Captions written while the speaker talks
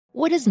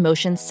What does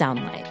motion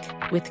sound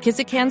like? With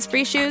Kizikans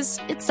free shoes,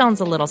 it sounds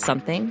a little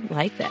something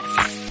like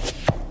this.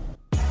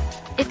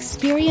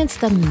 Experience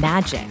the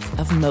magic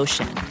of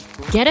motion.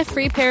 Get a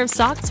free pair of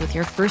socks with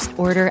your first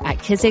order at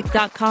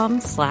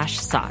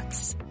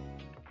kizik.com/socks.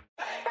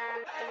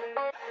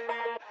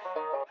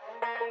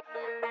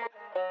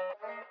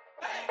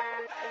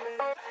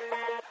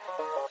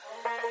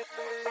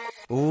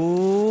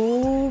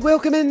 Oh,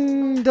 welcome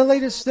in the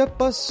latest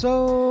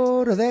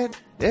episode of that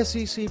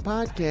SEC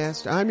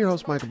podcast. I'm your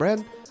host, Michael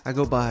Bratton. I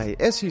go by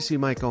SEC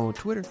Mike on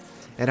Twitter,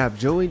 and I'm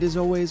joined as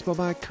always by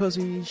my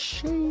cousin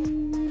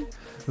Shane,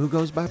 who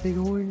goes by Big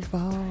Orange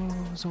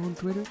Vols on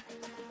Twitter.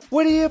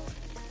 What are you up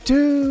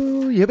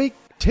to, you big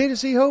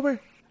Tennessee homer?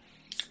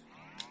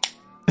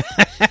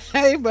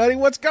 Hey, buddy,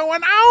 what's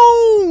going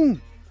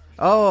on?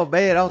 Oh,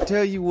 man, I'll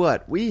tell you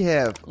what. We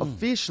have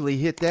officially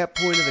hit that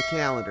point of the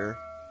calendar.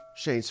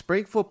 Shane,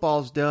 spring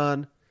football's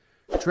done.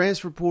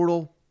 Transfer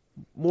portal,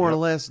 more or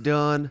less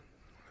done.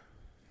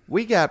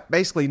 We got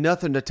basically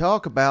nothing to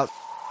talk about.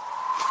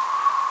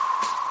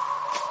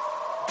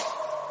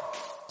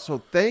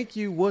 So thank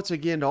you once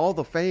again to all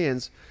the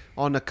fans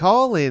on the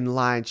call-in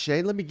line,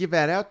 Shane. Let me give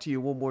that out to you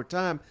one more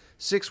time.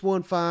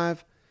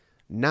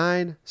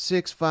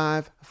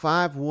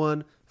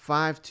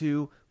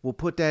 615-965-5152. We'll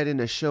put that in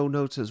the show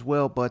notes as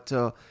well. But,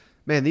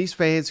 man, these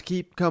fans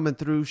keep coming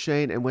through,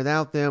 Shane, and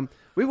without them,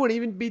 we wouldn't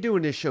even be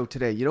doing this show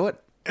today. You know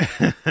what?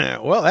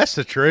 Well, that's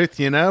the truth,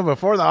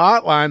 Before the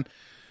hotline,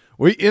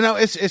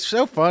 it's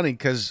so funny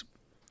because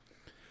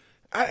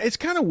it's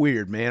kind of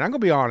weird, man. I'm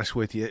going to be honest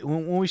with you.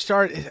 When we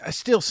start,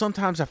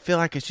 sometimes I feel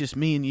like it's just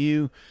me and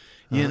you,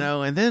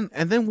 and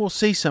then we'll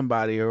see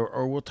somebody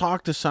or we'll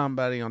talk to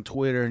somebody on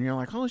Twitter and you're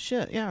like, oh,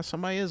 shit, yeah,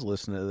 somebody is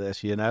listening to this,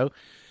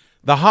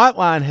 The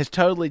hotline has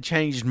totally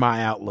changed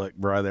my outlook,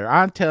 brother.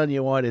 I'm telling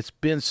you what, it's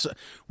been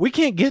we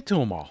can't get to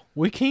them all.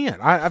 We can't.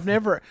 I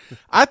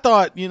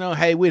thought,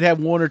 hey, we'd have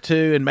one or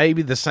two and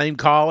maybe the same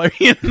caller,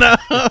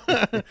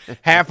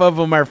 Half of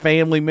them are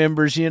family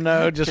members,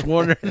 just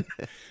wondering,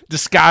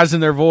 disguising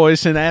their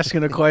voice and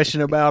asking a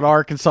question about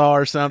Arkansas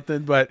or something.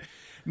 But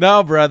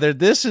no, brother,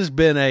 this has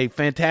been a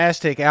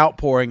fantastic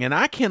outpouring, and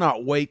I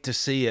cannot wait to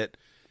see it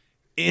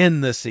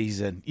in the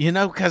season,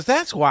 because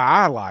that's why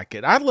I like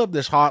it. I love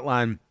this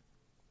hotline.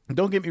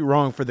 Don't get me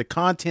wrong, for the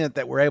content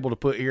that we're able to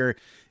put here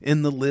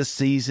in the list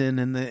season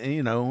and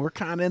we're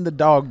kind of in the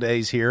dog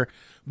days here,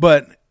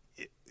 but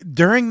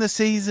during the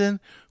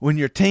season, when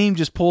your team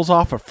just pulls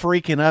off a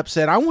freaking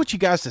upset, I want you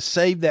guys to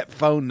save that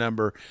phone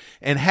number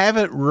and have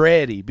it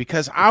ready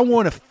because I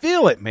want to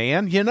feel it,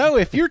 man.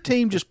 If your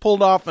team just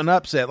pulled off an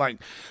upset, like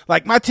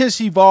my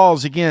Tennessee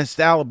Vols against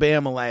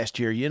Alabama last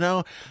year,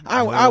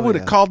 I would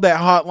have called that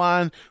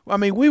hotline. I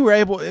mean,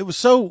 it was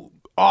so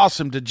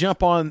awesome to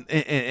jump on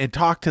and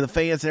talk to the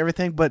fans and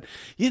everything. But,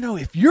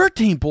 if your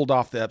team pulled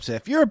off the upset,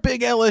 if you're a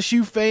big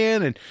LSU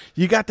fan and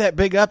you got that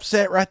big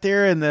upset right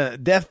there in the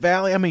Death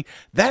Valley, I mean,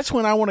 that's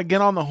when I want to get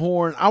on the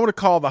horn. I want to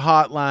call the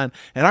hotline,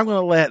 and I'm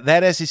going to let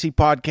that SEC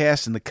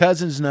podcast and the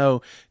cousins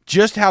know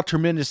just how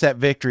tremendous that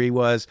victory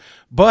was.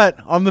 But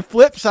on the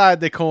flip side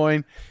of the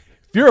coin,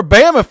 if you're a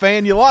Bama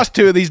fan, you lost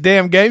 2 of these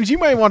damn games, you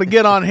may want to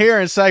get on here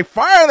and say,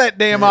 fire that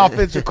damn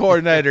offensive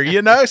coordinator,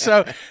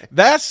 So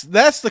that's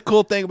the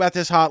cool thing about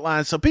this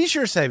hotline. So be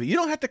sure to save it. You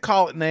don't have to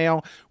call it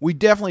now. We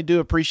definitely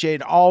do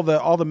appreciate all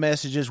the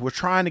messages. We're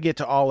trying to get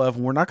to all of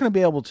them. We're not going to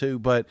be able to,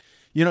 but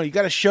you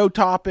got a show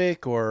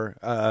topic or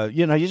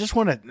you just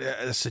want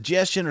a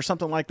suggestion or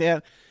something like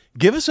that.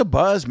 Give us a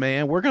buzz,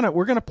 man. We're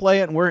gonna play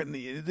it, and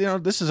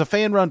this is a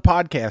fan run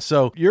podcast.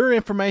 So your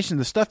information,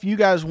 the stuff you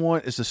guys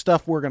want, is the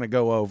stuff we're gonna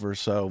go over.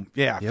 So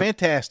yeah, yep.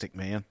 Fantastic,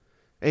 man.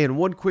 Hey, and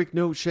one quick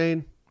note,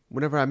 Shane.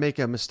 Whenever I make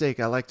a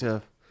mistake, I like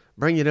to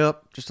bring it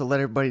up just to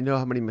let everybody know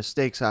how many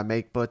mistakes I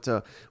make. But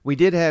we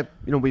did have,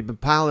 we've been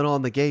piling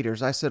on the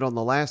Gators. I said on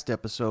the last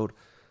episode,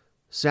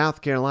 South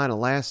Carolina,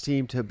 last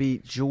team to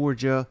beat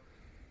Georgia.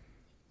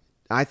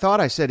 I thought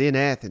I said in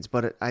Athens,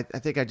 but I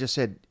think I just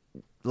said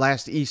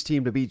last East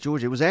team to beat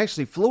Georgia. It was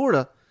actually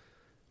Florida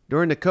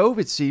during the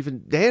COVID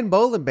season. Dan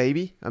Bolin,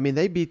 baby. I mean,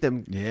 they beat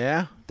them,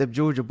 the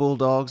Georgia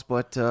Bulldogs,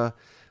 but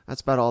that's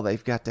about all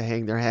they've got to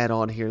hang their hat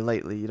on here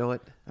lately. You know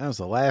what? That was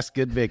the last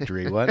good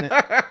victory, wasn't it?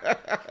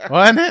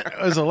 Wasn't it?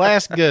 It was the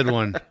last good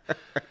one.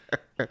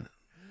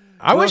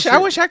 I wish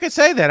I could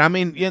say that. I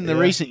mean, in the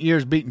recent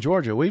years beating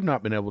Georgia, we've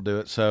not been able to do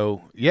it.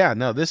 So,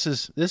 this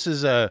is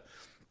so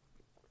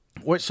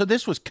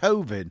this was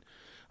COVID.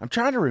 I'm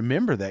trying to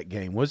remember that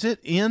game. Was it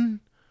in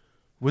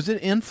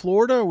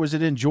Florida or was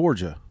it in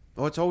Georgia?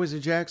 Oh, it's always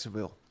in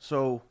Jacksonville.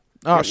 So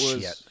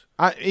shit.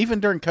 Even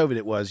during COVID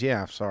it was.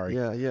 Yeah, sorry.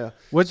 Yeah.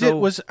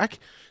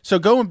 So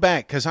going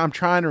back, because I'm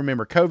trying to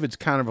remember, COVID's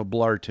kind of a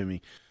blur to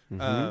me.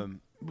 Mm-hmm.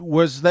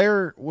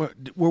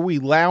 Were we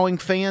allowing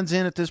fans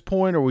in at this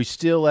point, or are we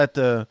still at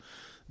the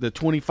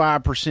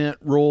 25%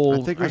 rule?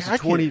 I think it was the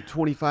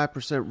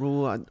 25%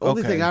 rule. The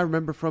only thing I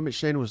remember from it,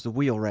 Shane, was the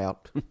wheel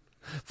route.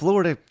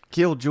 Florida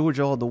killed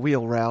Georgia on the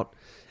wheel route,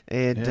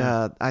 and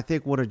I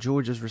think one of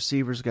Georgia's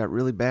receivers got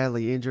really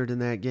badly injured in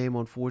that game,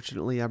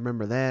 unfortunately. I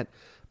remember that.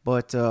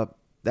 But,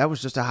 that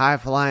was just a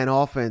high-flying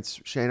offense,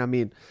 Shane. I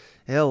mean,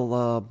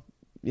 hell,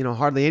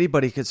 hardly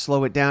anybody could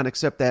slow it down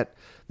except that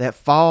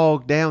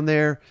fog down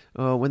there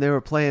when they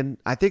were playing.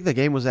 I think the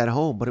game was at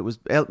home, but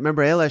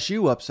remember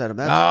LSU upset them.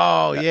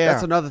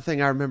 That's another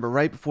thing I remember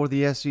right before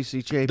the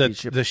SEC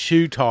championship. The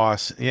shoe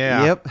toss.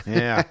 Yeah. Yep.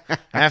 Yeah,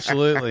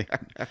 absolutely.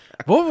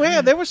 Well,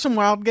 yeah, there were some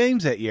wild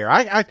games that year.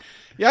 I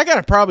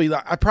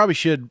probably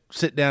should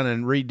sit down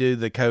and redo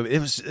the COVID. It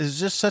was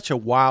just such a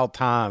wild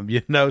time.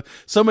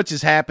 So much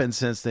has happened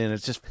since then.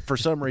 It's just, for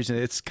some reason,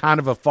 it's kind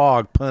of a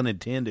fog, pun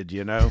intended,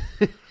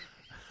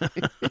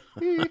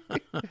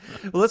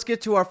 Well, let's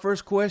get to our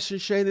first question,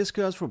 Shane. This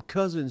comes from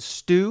cousin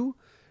Stu.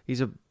 He's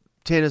a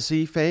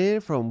Tennessee fan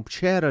from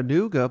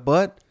Chattanooga,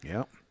 but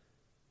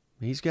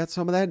he's got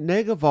some of that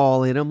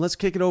Negavol in him. Let's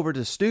kick it over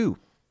to Stu.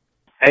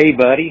 Hey,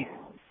 buddy.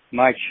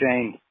 Mike,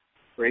 Shane.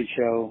 Great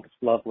show.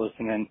 Love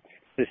listening.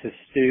 This is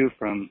Stu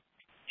from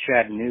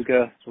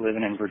Chattanooga,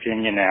 living in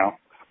Virginia now.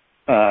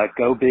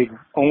 Go Big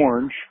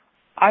Orange.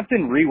 I've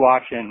been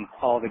rewatching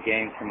all the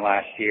games from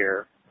last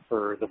year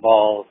for the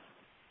Vols.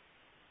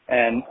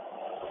 And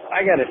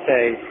I got to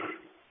say,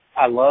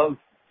 I love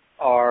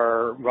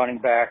our running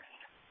backs.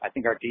 I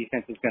think our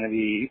defense is going to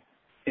be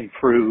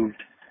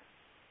improved.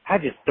 I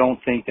just don't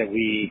think that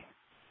we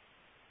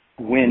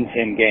win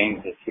 10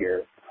 games this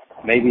year.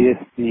 Maybe it's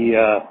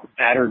the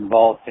battered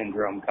ball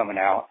syndrome coming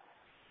out.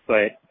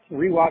 But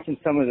rewatching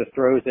some of the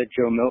throws that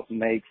Joe Milton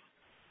makes,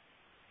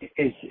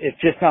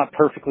 it's just not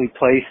perfectly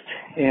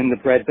placed in the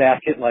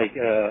breadbasket like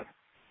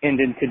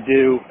Hendon could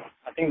do.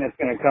 I think that's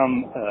going to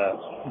come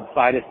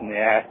bite us in the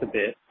ass a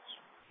bit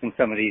in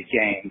some of these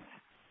games.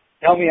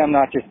 Tell me I'm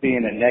not just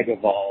being a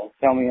Negavol.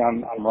 Tell me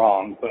I'm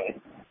wrong, but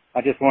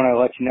I just want to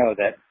let you know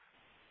that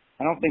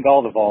I don't think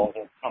all the Vols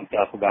are pumped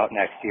up about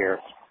next year.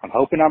 I'm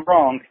hoping I'm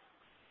wrong.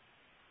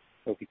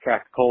 Hope you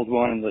crack a cold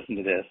one and listen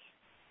to this.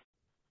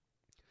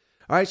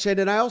 All right, Shane,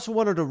 and I also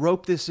wanted to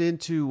rope this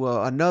into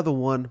another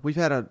one. We've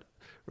had a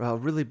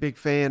really big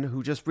fan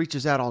who just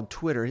reaches out on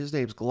Twitter. His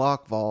name's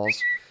Glock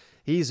Vols.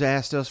 He's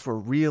asked us for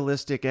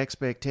realistic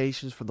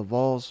expectations for the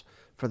Vols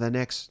for the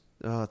next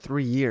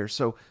 3 years.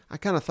 So I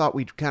kind of thought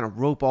we'd kind of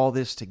rope all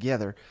this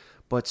together.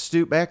 But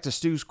back to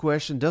Stu's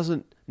question,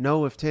 doesn't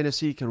know if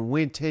Tennessee can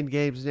win 10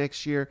 games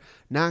next year.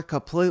 Not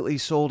completely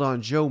sold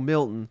on Joe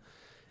Milton.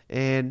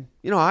 And,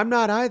 I'm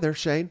not either,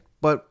 Shane.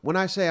 But when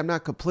I say I'm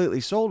not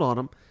completely sold on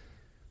him,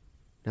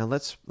 now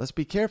let's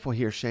be careful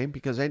here, Shane,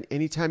 because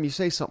anytime you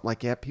say something like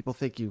that, people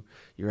think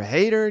you're a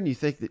hater and you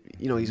think that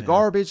he's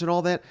garbage and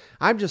all that.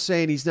 I'm just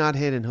saying he's not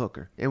Hendon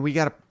Hooker, and we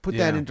got to put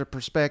that into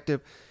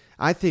perspective.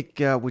 I think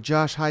with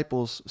Josh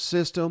Heupel's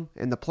system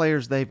and the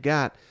players they've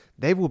got,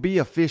 they will be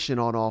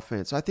efficient on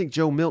offense. I think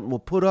Joe Milton will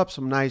put up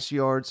some nice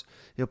yards.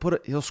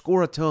 He'll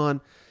score a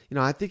ton.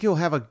 I think he'll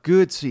have a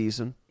good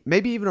season,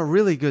 maybe even a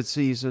really good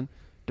season,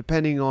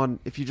 depending on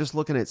if you're just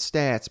looking at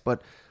stats.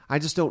 But I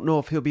just don't know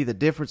if he'll be the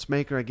difference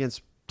maker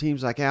against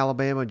teams like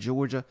Alabama,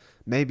 Georgia,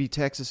 maybe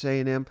Texas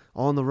A&M,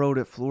 on the road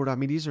at Florida. I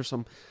mean, these are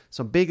some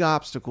big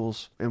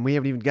obstacles, and we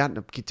haven't even gotten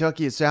to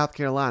Kentucky and South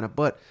Carolina.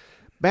 But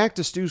back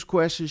to Stu's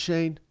question,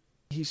 Shane.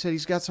 He said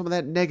he's got some of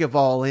that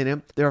Negavol in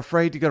him. They're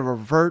afraid to go to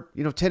revert.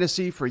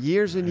 Tennessee for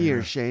years and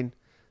years, Shane.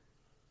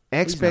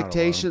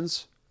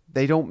 Expectations,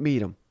 they don't meet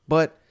them.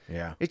 But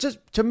it just,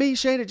 to me,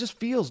 Shane, it just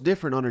feels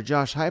different under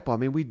Josh Heupel. I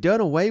mean, we've done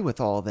away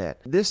with all that.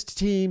 This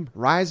team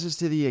rises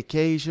to the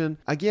occasion.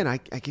 Again, I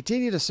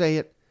continue to say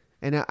it.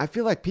 And I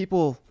feel like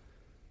people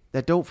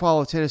that don't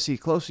follow Tennessee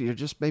closely are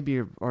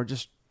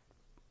just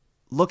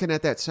looking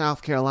at that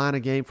South Carolina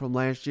game from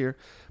last year.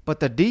 But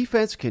the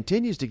defense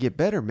continues to get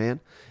better, man.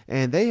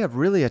 And they have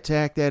really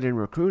attacked that in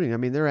recruiting. I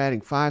mean, they're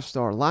adding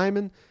 5-star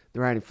linemen.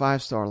 They're adding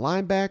 5-star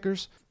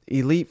linebackers,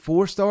 elite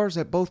 4-stars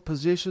at both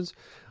positions.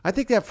 I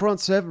think that front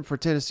seven for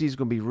Tennessee is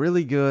going to be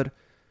really good.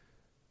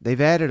 They've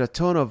added a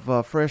ton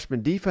of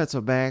freshman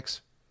defensive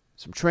backs,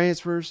 some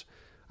transfers.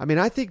 I mean,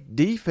 I think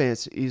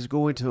defense is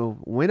going to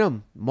win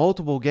them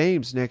multiple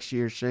games next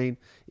year, Shane,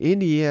 in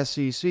the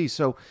SEC.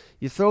 So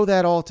you throw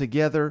that all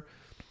together.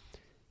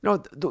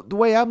 The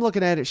way I'm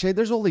looking at it, Shane,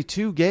 there's only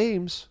 2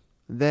 games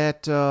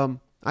that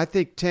I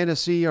think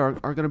Tennessee are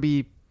going to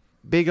be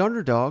big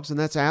underdogs, and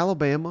that's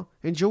Alabama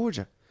and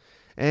Georgia.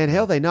 And,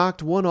 hell, they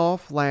knocked one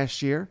off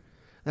last year.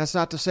 That's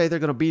not to say they're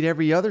going to beat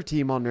every other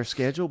team on their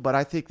schedule, but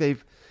I think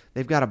they've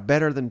got a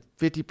better than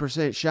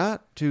 50%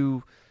 shot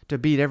to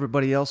beat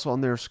everybody else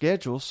on their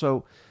schedule.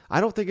 So I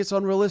don't think it's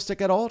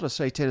unrealistic at all to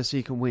say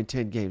Tennessee can win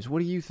 10 games. What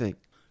do you think?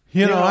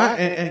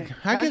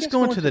 I guess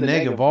going to the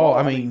Negavol,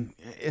 I mean,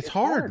 it's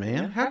hard,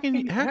 man. How can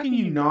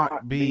you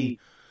not be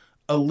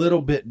a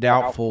little bit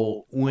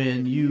doubtful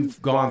when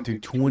you've gone through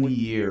 20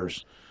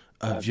 years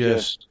of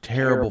just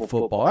terrible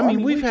football? I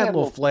mean, we've had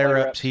little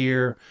flare-ups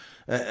here.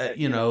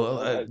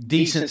 A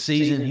decent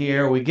season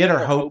here. We get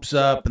our hopes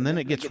up, and then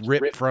it gets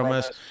ripped from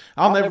us.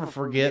 I'll never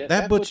forget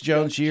that Butch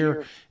Jones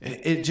year.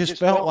 It just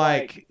felt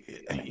like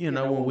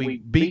when we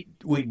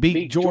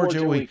beat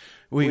Georgia, we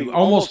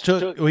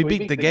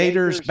beat the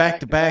Gators back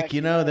to back,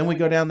 then we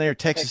go down there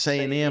Texas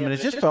A&M, and it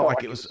just felt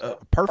like it was a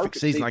perfect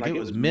season, like it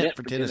was meant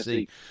for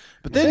Tennessee.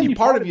 But then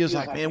part of you is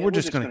like, man, we're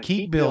just going to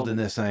keep building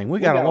this thing. We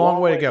got a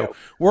long way to go.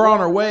 We're on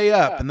our way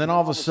up, and then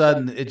all of a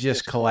sudden it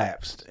just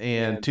collapsed.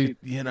 And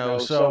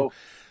so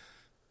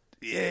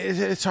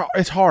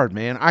it's hard,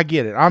 man. I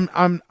get it.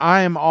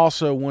 I am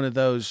also one of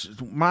those.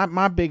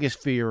 My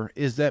biggest fear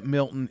is that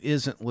Milton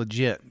isn't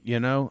legit.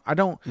 I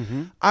don't.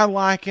 Mm-hmm. I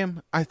like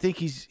him. I think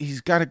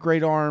he's got a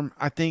great arm.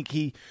 I think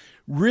he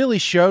really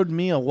showed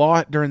me a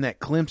lot during that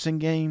Clemson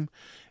game.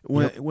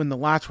 When the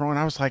lights were on,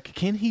 I was like,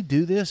 can he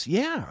do this?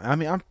 Yeah. I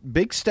mean,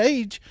 big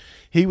stage.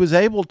 He was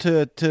able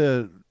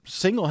to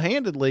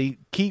single-handedly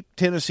keep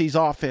Tennessee's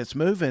offense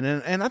moving.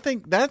 And I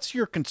think that's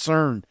your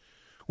concern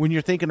when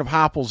you're thinking of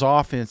Heupel's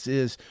offense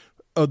is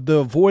the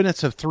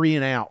avoidance of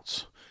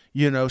 3-and-outs.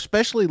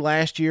 Especially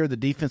last year, the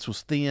defense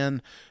was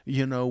thin.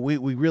 We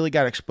really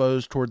got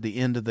exposed toward the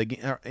end of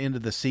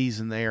the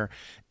season there.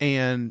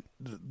 And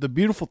the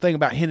beautiful thing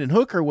about Hendon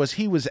Hooker was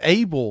he was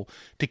able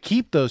to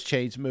keep those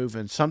chains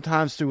moving,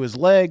 sometimes through his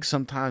legs,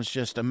 sometimes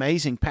just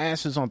amazing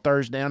passes on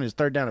third down. His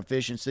third down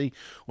efficiency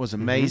was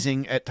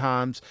amazing at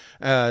times.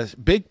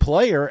 Big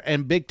player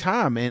and big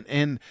time.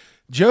 And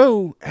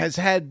Joe has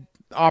had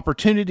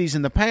opportunities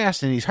in the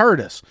past, and he's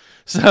hurt us.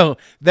 So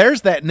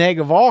there's that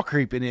negative all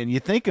creeping in. You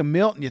think of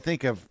Milton, you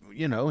think of,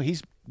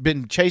 he's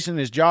been chasing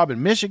his job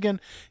in Michigan.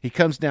 He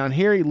comes down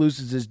here, he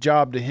loses his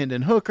job to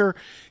Hendon Hooker.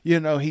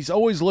 He's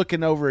always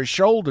looking over his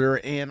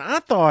shoulder, and I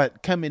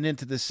thought coming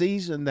into the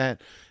season that,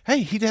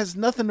 hey, he has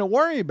nothing to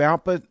worry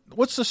about, but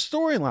what's the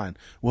storyline?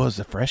 Well, is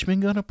the freshman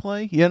going to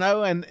play?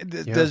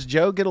 Does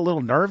Joe get a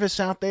little nervous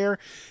out there?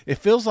 It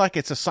feels like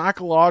it's a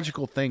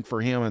psychological thing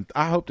for him, and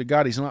I hope to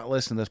God he's not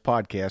listening to this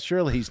podcast.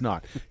 Surely he's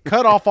not.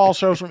 Cut off all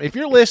social. If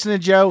you're listening,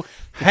 Joe,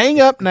 hang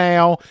up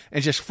now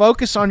and just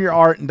focus on your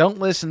art and don't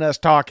listen to us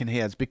talking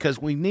heads, because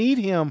we need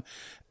him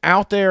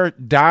out there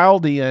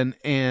dialed in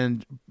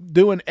and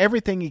doing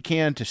everything he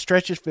can to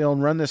stretch his field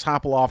and run this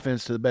Heupel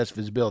offense to the best of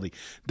his ability.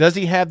 Does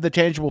he have the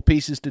tangible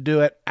pieces to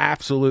do it?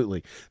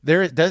 Absolutely.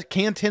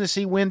 Can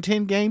Tennessee win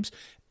 10 games?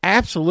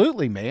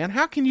 Absolutely, man.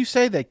 How can you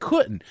say they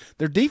couldn't?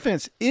 Their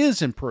defense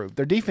is improved.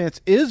 Their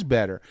defense is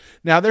better.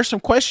 Now, there's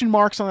some question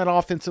marks on that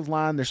offensive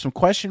line. There's some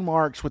question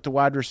marks with the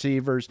wide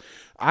receivers.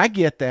 I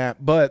get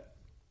that, but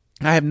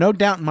I have no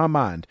doubt in my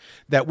mind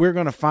that we're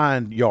going to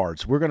find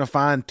yards. We're going to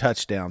find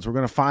touchdowns. We're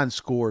going to find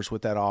scores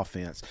with that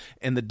offense.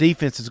 And the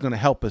defense is going to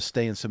help us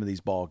stay in some of these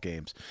ball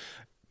games.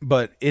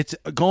 But it's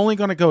only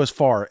going to go as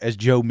far as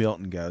Joe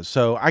Milton goes.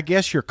 So I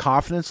guess your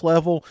confidence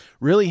level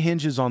really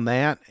hinges on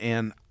that.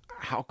 And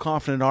how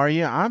confident are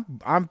you?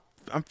 I'm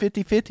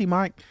 50-50,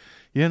 Mike.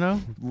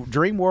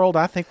 Dream world,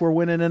 I think we're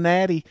winning a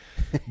natty.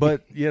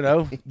 But,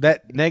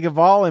 that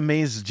Negaval in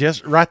me is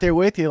just right there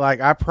with you. Like,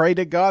 I pray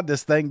to God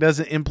this thing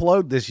doesn't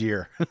implode this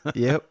year.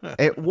 Yep.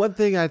 And one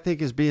thing I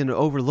think is being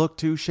overlooked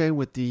too, Shane,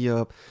 with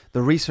the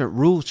recent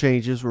rule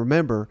changes,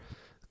 remember,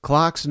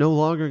 clock's no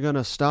longer going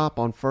to stop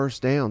on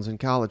first downs in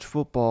college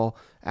football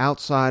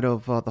outside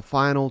of the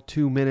final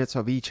 2 minutes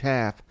of each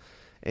half.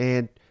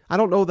 And I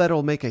don't know that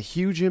it'll make a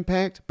huge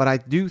impact, but I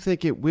do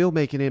think it will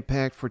make an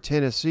impact for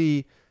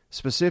Tennessee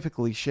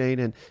specifically,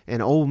 Shane,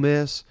 and Ole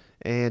Miss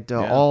and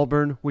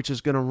Auburn, which is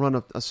going to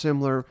run a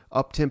similar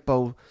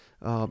up-tempo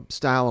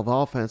style of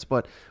offense.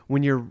 But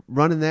when you're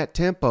running that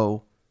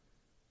tempo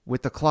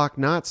with the clock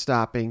not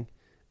stopping,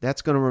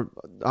 that's going to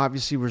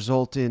obviously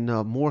result in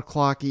more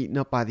clock eaten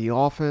up by the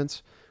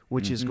offense,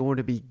 which is going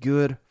to be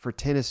good for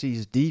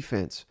Tennessee's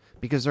defense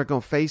because they're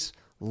going to face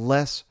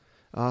less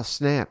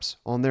snaps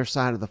on their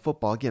side of the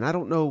football. Again, I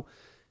don't know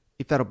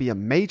if that'll be a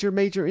major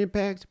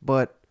impact,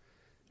 but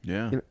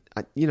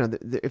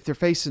if they're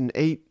facing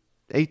 8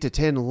 to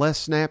 10 less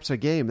snaps a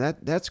game,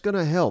 that's going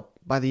to help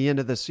by the end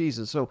of the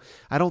season. So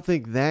I don't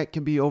think that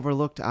can be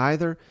overlooked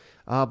either.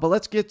 But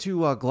let's get to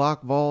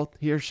Glock Vol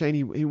here, Shane.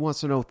 He wants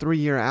to know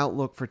 3-year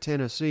outlook for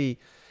Tennessee.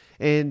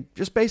 And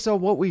just based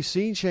on what we've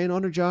seen, Shane,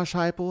 under Josh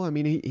Heupel, I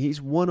mean,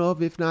 he's one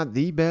of, if not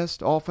the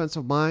best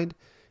offensive mind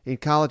in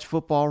college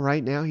football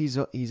right now. He's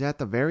at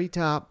the very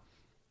top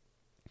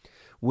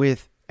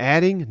with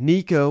adding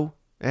Nico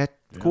at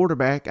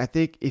quarterback. I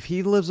think if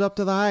he lives up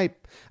to the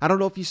hype, I don't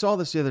know if you saw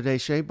this the other day,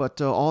 Shane,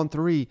 but on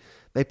 3,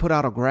 they put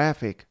out a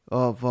graphic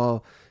of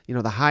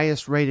the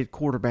highest rated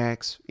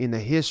quarterbacks in the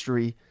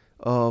history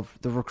of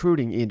the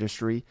recruiting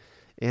industry,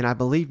 and I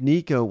believe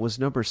Nico was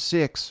number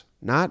 6,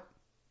 not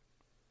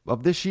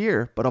of this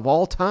year, but of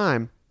all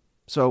time.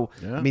 So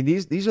I mean,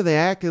 these are the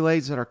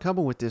accolades that are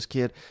coming with this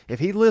kid. If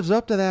he lives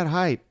up to that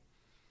hype,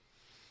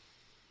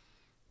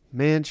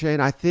 man,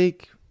 Shane, I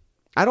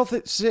don't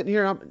think sitting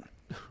here,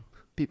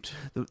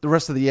 the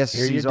rest of the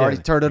SEC's already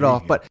turned it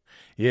off, but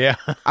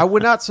I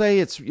would not say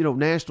it's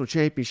national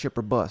championship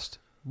or bust.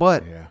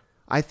 But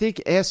I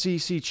think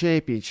SEC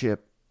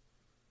championship,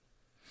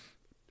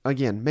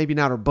 again, maybe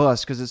not a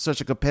bust because it's such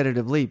a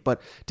competitive league,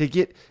 but to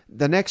get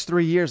the next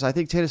 3 years, I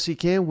think Tennessee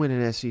can win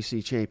an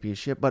SEC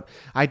championship, but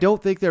I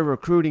don't think they're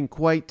recruiting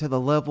quite to the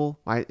level,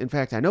 in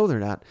fact, I know they're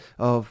not,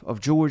 of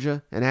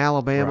Georgia and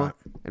Alabama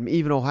and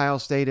even Ohio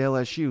State,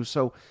 LSU.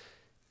 So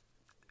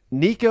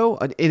Nico,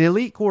 an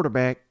elite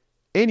quarterback,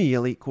 any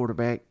elite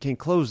quarterback can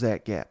close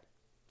that gap.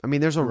 I mean,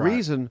 there's a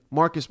reason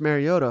Marcus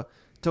Mariota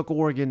took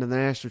Oregon to the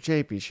national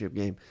championship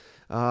game.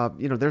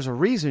 There's a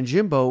reason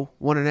Jimbo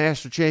won a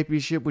national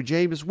championship with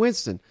Jameis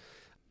Winston.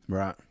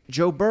 Right.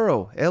 Joe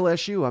Burrow,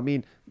 LSU. I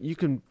mean,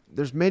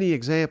 there's many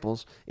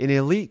examples. An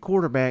elite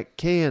quarterback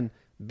can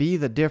be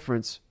the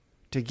difference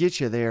to get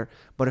you there.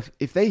 But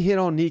if they hit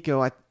on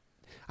Nico,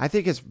 I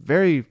think it's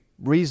very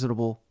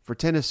reasonable for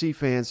Tennessee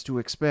fans to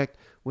expect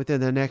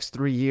within the next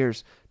 3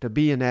 years to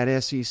be in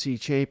that SEC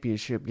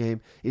championship game.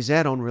 Is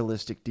that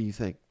unrealistic, do you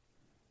think?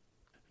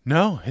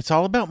 No, it's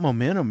all about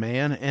momentum,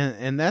 man,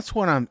 and that's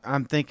what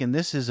I'm thinking.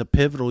 This is a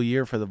pivotal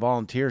year for the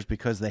Volunteers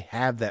because they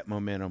have that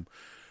momentum,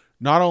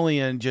 not only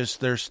in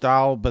just their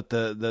style, but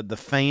the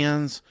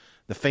fans,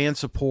 the fan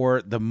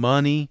support, the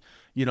money.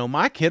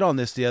 Mike hit on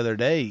this the other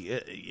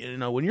day.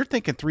 When you're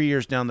thinking 3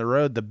 years down the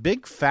road, the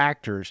big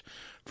factors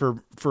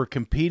for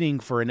competing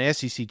for an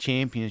SEC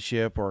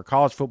championship or a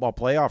college football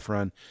playoff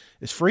run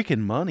is freaking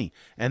money.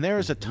 And there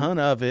is a ton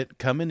of it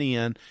coming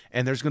in,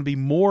 and there's going to be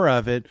more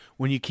of it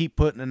when you keep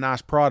putting a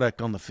nice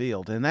product on the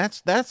field. And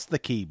that's the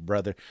key,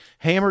 brother.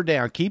 Hammer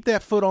down. Keep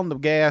that foot on the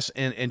gas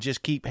and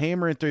just keep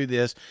hammering through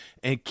this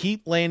and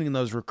keep landing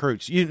those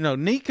recruits.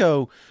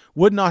 Nico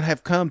would not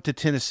have come to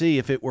Tennessee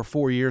if it were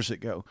 4 years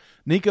ago.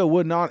 Nico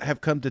would not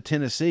have come to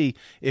Tennessee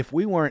if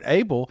we weren't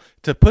able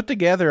to put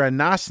together a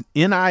nice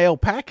NIL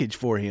package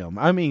for him.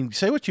 I mean,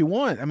 say what you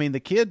want. I mean,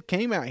 the kid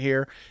came out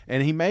here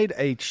and he made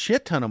a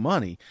shit ton of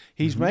money.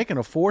 He's making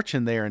a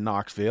fortune there in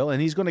Knoxville, and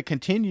he's going to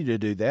continue to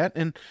do that.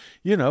 And,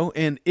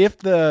 and if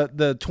the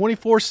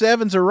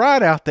 24/7s are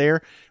right out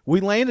there, we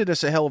landed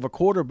us a hell of a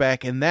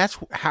quarterback, and that's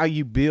how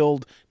you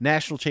build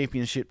national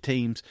championship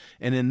teams.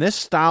 And in this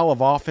style of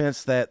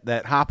offense that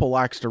Heupel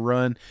likes to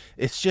run,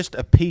 it's just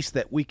a piece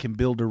that we can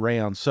build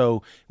around.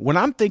 So when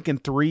I'm thinking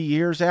 3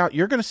 years out,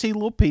 you're going to see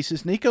little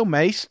pieces. Nico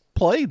may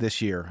play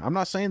this year. I'm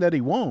not saying that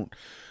he won't.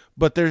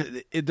 But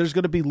there's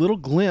going to be little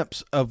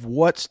glimpse of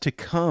what's to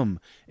come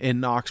in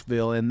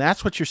Knoxville, and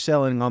that's what you're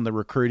selling on the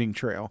recruiting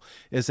trail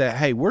is that,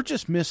 hey, we're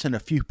just missing a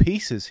few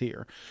pieces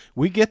here.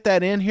 We get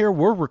that in here,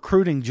 we're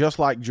recruiting just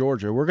like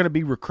Georgia. We're going to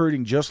be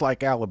recruiting just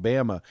like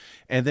Alabama,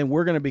 and then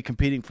we're going to be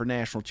competing for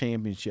national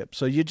championships.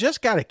 So you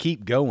just got to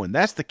keep going.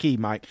 That's the key,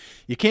 Mike.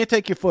 You can't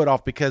take your foot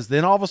off because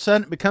then all of a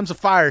sudden it becomes a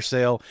fire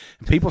sale,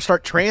 and people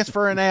start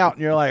transferring out,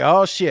 and you're like,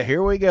 oh, shit,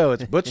 here we go.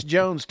 It's Butch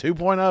Jones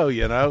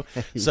 2.0,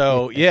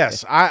 So,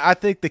 yes, I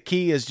think the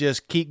key is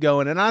just keep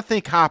going, and I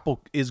think Heupel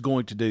is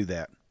going to do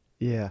that.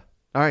 Yeah.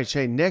 All right,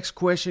 Shane, next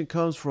question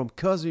comes from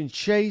Cousin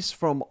Chase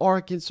from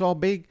Arkansas,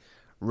 big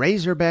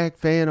Razorback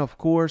fan, of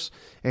course,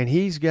 and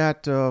he's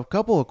got a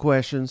couple of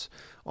questions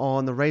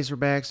on the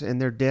Razorbacks and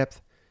their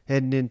depth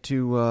heading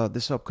into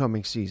this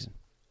upcoming season.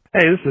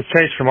 Hey, this is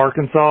Chase from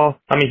Arkansas.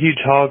 I'm a huge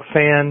Hogs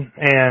fan,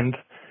 and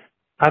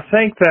I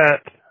think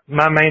that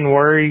my main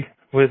worry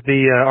with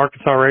the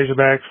Arkansas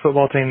Razorbacks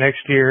football team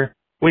next year,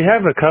 we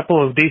have a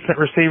couple of decent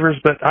receivers,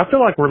 but I feel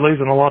like we're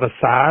losing a lot of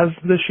size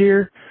this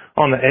year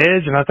on the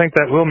edge, and I think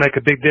that will make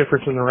a big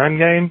difference in the run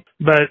game.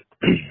 But,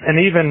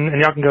 and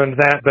y'all can go into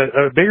that, but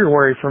a bigger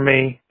worry for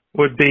me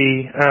would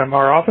be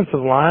our offensive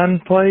line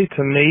play.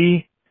 To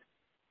me,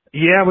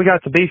 yeah, we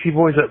got the beefy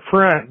boys up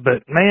front,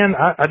 but man,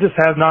 I just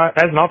have not,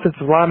 as an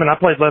offensive lineman, I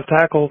played left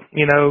tackle,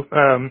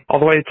 all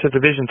the way to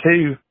Division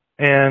II,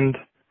 and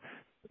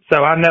so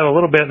I know a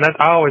little bit, and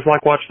I always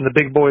like watching the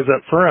big boys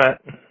up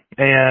front,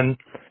 and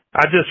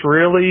I just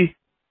really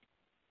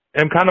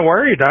am kind of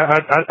worried.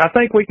 I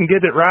think we can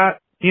get it right,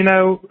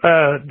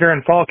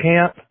 during fall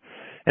camp,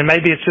 and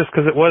maybe it's just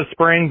because it was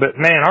spring, but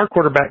man, our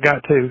quarterback got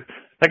to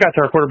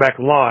our quarterback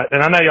a lot,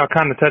 and I know y'all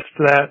kind of touched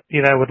that,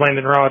 with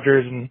Landon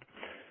Rogers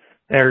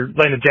or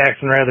Landon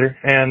Jackson rather,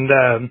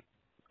 and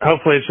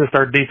hopefully it's just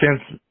our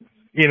defense,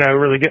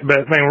 really good.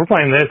 But man, we're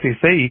playing the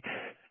SEC,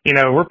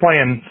 we're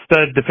playing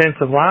stud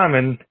defensive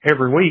linemen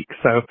every week,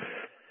 so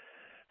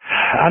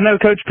I know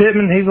Coach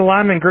Pittman, he's a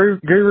lineman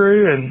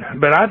guru,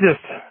 but I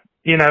just,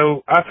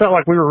 I felt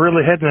like we were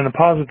really heading in a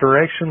positive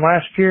direction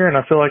last year, and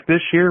I feel like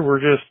this year we're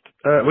just,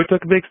 we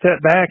took a big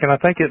step back, and I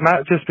think it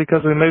might just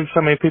because we moved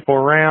so many people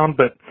around,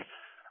 but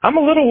I'm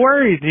a little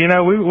worried,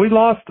 we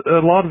lost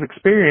a lot of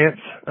experience,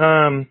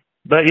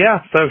 but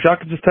yeah, so if y'all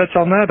could just touch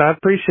on that, I'd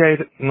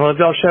appreciate it, and love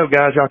y'all show,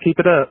 guys. Y'all keep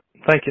it up.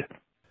 Thank you.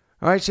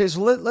 All right, Chase,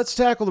 so let's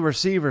tackle the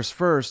receivers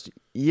first.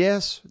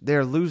 Yes,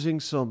 they're losing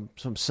some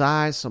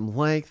size, some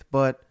length,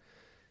 but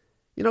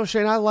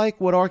Shane, I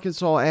like what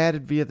Arkansas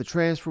added via the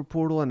transfer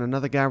portal, and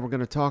another guy we're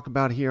going to talk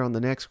about here on the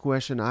next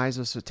question,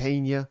 Isa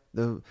Satania,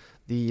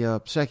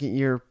 the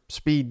second-year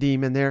speed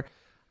demon there.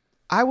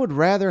 I would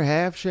rather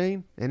have,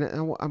 Shane, and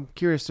I'm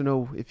curious to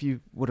know if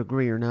you would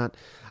agree or not,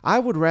 I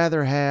would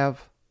rather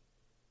have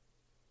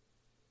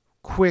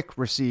quick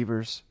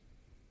receivers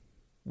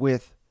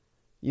with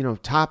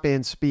top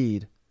end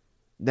speed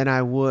than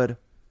I would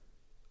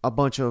a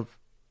bunch of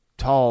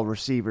tall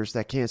receivers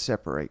that can't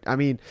separate. I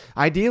mean,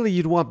 ideally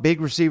you'd want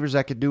big receivers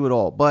that could do it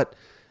all. But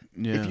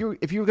if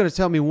you were going to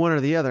tell me one or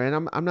the other,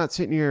 and I'm not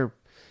sitting here,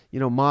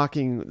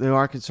 mocking the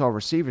Arkansas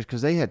receivers,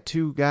 because they had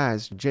two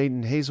guys,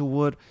 Jaden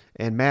Hazelwood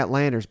and Matt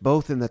Landers,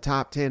 both in the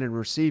top 10 in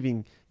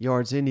receiving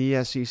yards in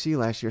the SEC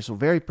last year. So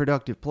very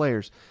productive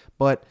players,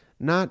 but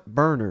not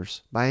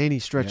burners by any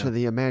stretch of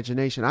the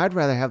imagination. I'd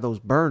rather have those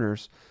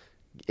burners,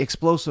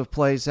 explosive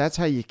plays. That's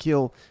how you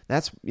kill.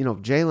 That's,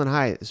 Jalen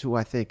Hyatt is who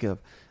I think of.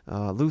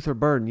 Luther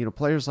Burden,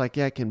 players like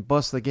that can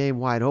bust the game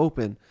wide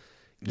open.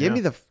 Give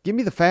me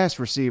the fast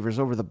receivers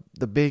over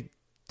the big,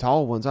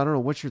 tall ones. I don't know.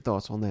 What's your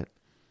thoughts on that?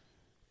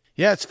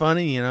 Yeah, it's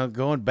funny,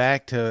 going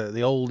back to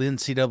the old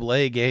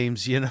NCAA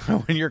games,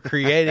 when you're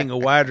creating a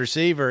wide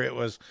receiver, it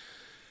was,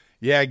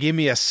 give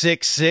me a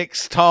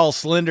 6'6", tall,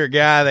 slender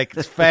guy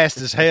that's fast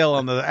as hell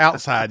on the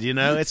outside,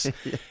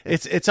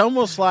 It's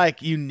almost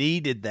like you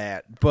needed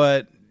that.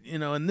 But,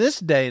 in this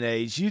day and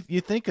age,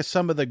 you think of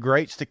some of the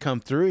greats to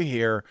come through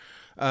here.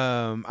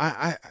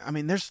 I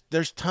mean,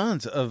 there's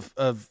tons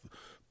of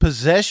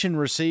possession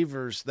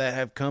receivers that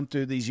have come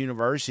through these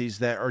universities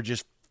that are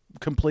just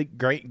complete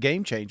great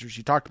game changers.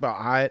 You talked about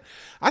Hyatt.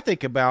 I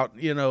think about,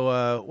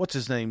 what's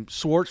his name?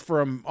 Swartz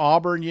from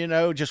Auburn,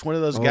 just one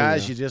of those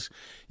guys. Yeah.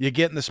 You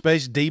get in the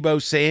space.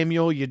 Debo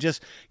Samuel, you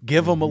just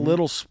give him a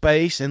little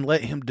space and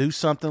let him do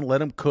something,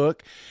 let him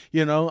cook.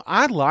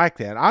 I like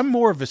that. I'm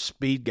more of a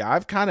speed guy.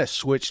 I've kind of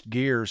switched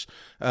gears.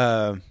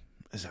 I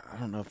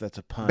don't know if that's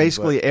a pun.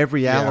 Basically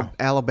every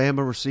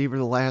Alabama receiver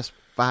the last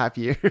 5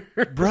 years.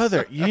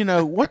 Brother,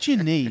 what you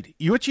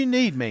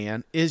need,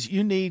 man, is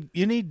you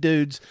need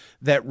dudes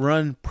that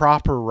run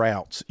proper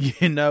routes.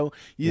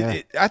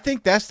 I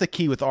think that's the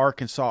key with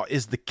Arkansas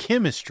is the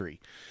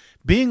chemistry,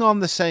 being on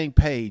the same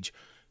page,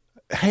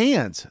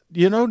 hands,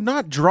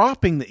 not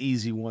dropping the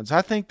easy ones.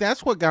 I think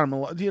that's what got them a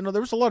lot.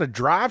 There was a lot of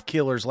drive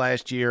killers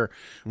last year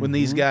when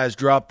these guys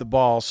dropped the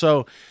ball.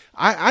 So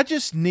I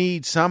just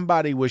need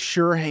somebody with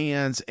sure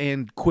hands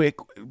and quick,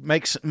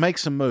 make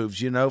some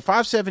moves.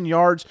 5-7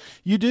 yards,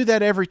 you do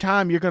that every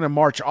time, you're going to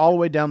march all the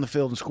way down the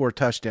field and score a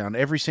touchdown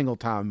every single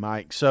time,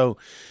 Mike. So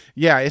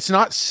yeah, it's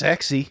not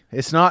sexy.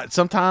 It's not,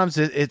 sometimes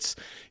it's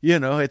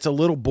it's a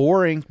little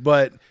boring,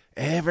 but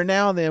every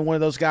now and then one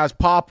of those guys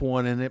pop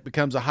one and it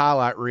becomes a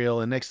highlight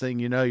reel, and next thing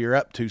you know, you're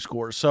up 2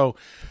 scores. So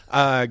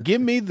give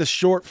me the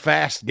short,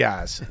 fast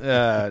guys.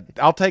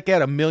 I'll take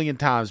that 1,000,000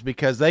 times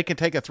because they can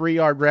take a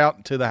 3-yard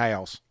route to the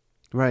house.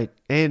 Right.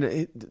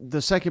 And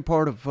the second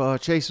part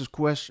of Chase's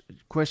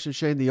question,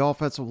 Shane, the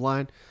offensive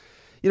line.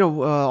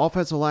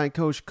 Offensive line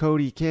coach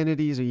Cody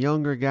Kennedy is a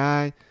younger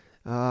guy.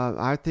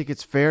 I think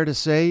it's fair to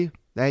say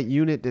that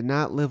unit did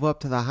not live up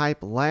to the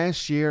hype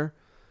last year,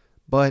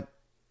 but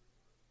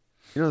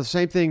the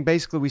same thing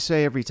basically we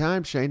say every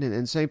time, Shane,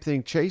 and same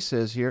thing Chase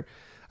says here.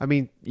 I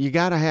mean, you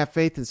got to have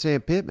faith in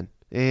Sam Pittman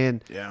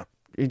and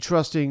in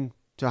trusting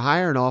to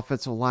hire an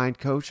offensive line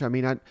coach. I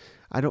mean,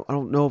 I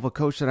don't know of a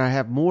coach that I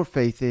have more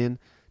faith in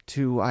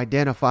to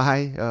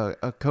identify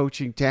a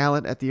coaching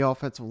talent at the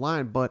offensive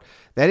line, but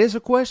that is a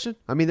question.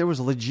 I mean, there was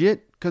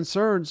legit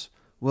concerns.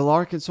 Will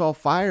Arkansas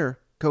fire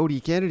Cody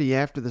Kennedy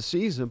after the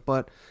season?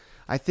 But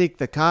I think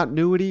the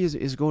continuity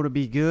is going to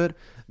be good.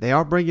 They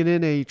are bringing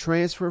in a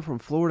transfer from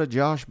Florida,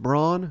 Josh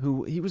Braun,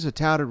 who he was a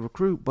touted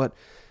recruit, but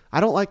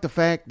I don't like the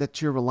fact that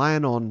you're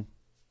relying on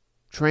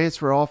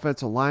transfer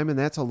offensive linemen.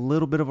 That's a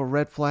little bit of a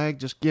red flag,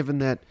 just given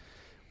that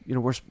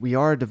we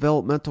are a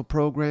developmental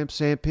program.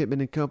 Sam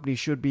Pittman and company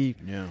should be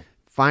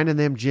finding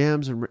them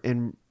gems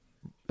and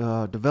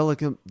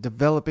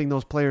developing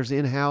those players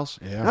in-house.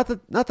 Yeah.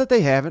 Not that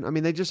they haven't. I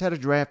mean, they just had a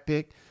draft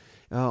pick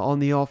on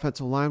the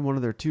offensive line, one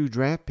of their 2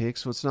 draft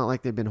picks, so it's not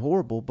like they've been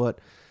horrible, but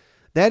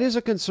that is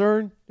a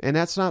concern, and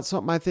that's not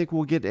something I think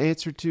we'll get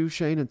answered to,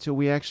 Shane, until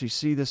we actually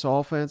see this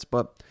offense.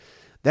 But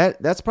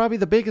that's probably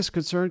the biggest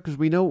concern because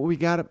we know what we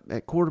got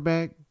at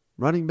quarterback,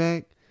 running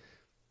back,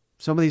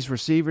 some of these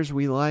receivers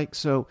we like.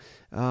 So,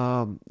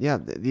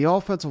 the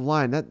offensive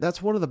line,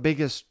 that's one of the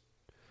biggest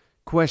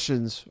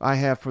questions I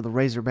have for the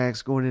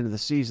Razorbacks going into the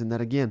season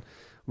that, again,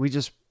 we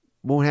just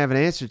won't have an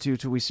answer to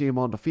till we see them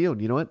on the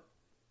field. You know what?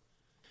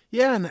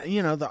 Yeah, and,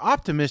 the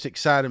optimistic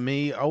side of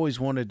me always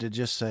wanted to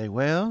just say,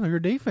 well, your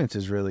defense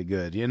is really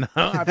good,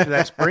 after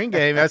that spring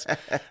game.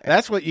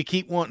 That's what you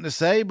keep wanting to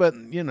say, but,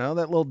 that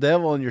little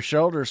devil on your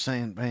shoulder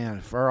saying, man,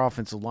 if our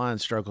offensive line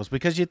struggles,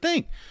 because you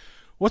think,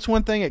 what's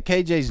one thing that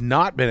KJ's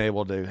not been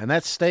able to do, and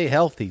that's stay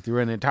healthy through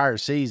an entire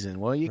season.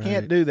 Well, you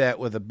can't do that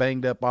with a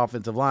banged-up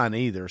offensive line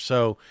either.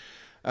 So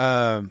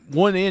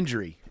one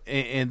injury,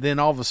 and then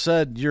all of a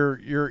sudden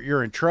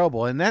you're in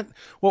trouble. And that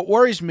what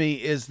worries me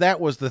is that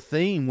was the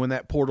theme when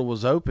that portal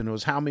was open. It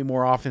was how many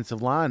more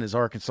offensive line is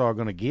Arkansas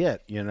going to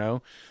get?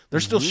 They're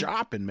still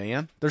shopping,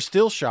 man. They're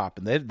still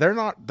shopping.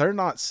 They're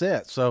not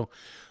set. So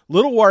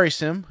little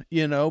worrisome,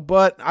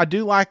 But I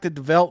do like the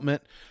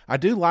development. I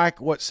do like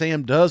what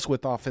Sam does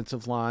with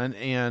offensive line,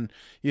 and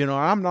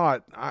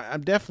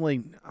I'm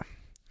definitely.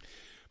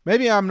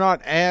 maybe I'm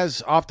not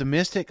as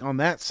optimistic on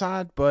that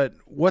side, but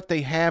what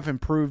they have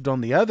improved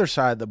on the other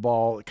side of the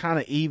ball, it kind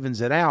of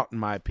evens it out, in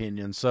my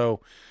opinion. So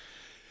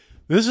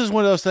this is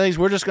one of those things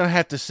we're just going to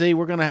have to see.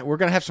 We're going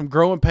to have some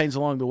growing pains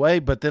along the way,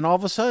 but then all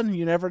of a sudden,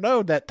 you never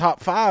know, that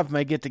top 5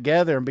 may get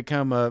together and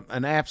become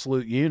an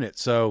absolute unit.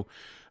 So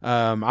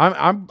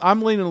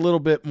I'm leaning a little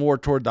bit more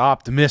toward the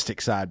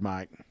optimistic side,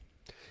 Mike.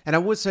 And I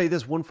would say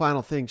this one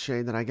final thing,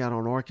 Shane, that I got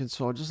on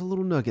Arkansas, just a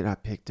little nugget I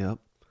picked up.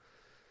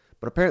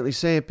 But apparently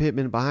Sam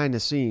Pittman behind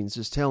the scenes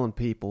is telling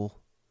people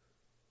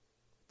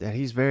that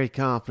he's very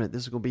confident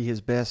this is going to be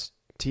his best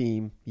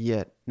team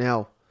yet.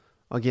 Now,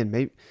 again,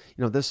 maybe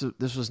this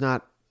was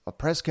not a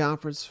press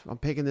conference. I'm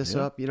picking this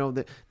up.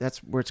 That's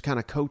where it's kind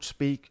of coach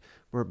speak,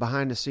 where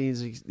behind the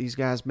scenes these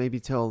guys maybe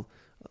tell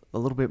a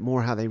little bit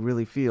more how they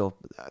really feel.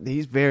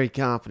 He's very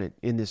confident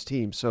in this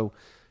team, so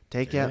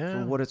take that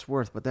for what it's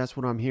worth. But that's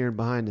what I'm hearing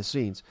behind the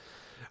scenes.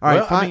 All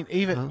right,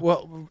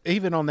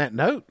 even on that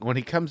note, when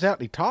he comes out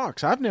and he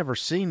talks, I've never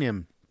seen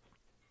him.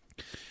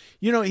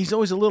 He's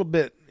always a little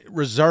bit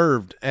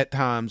reserved at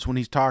times when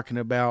he's talking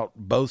about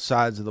both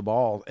sides of the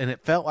ball, and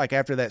it felt like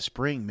after that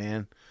spring,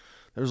 man,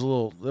 there was a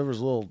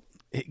little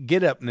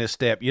get up in this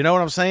step. You know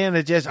what I'm saying?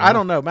 It just I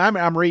don't know.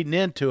 I'm reading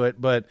into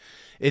it, but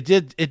it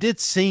did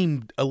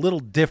seem a little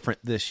different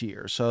this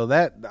year. So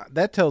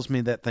that tells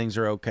me that things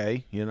are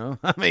okay.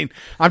 I mean,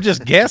 I'm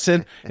just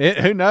guessing.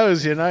 Who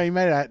knows? He may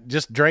not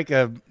just drank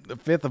a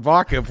fifth of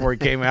vodka before he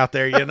came out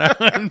there.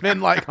 And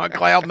been like on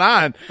cloud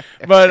 9.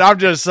 But I'm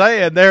just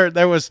saying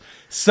there was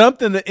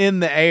something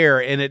in the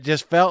air, and it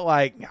just felt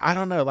like, I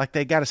don't know, like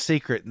they got a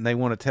secret and they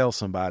want to tell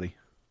somebody.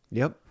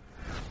 Yep.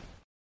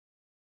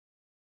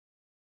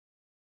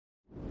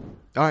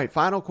 All right,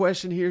 final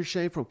question here,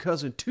 Shane, from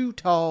cousin Too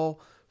Tall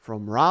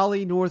from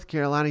Raleigh, North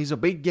Carolina. He's a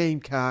big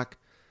Gamecock.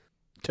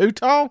 Too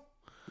Tall?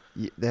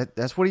 Yeah,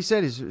 that's what he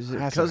said. His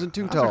cousin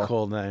Too Tall. That's a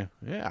cool name.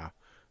 Yeah.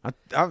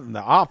 I'm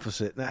the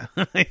opposite now.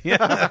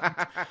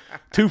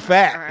 Too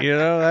fat,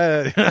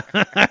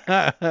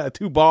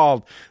 too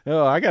bald.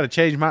 Oh, I got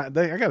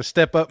to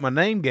step up my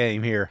name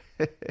game here.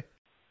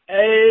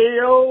 Hey,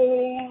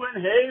 yo,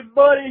 and hey,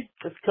 buddy.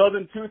 It's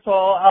cousin Too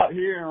Tall out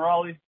here in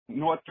Raleigh,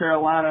 North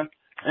Carolina.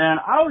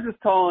 And I was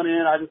just calling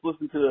in. I just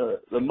listened to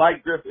the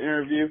Mike Griffin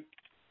interview,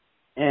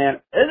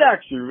 and it's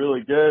actually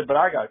really good, but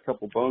I got a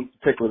couple bones to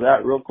pick with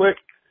that real quick.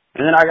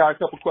 And then I got a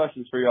couple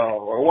questions for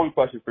y'all, or one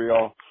question for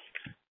y'all.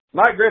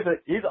 Mike Griffin,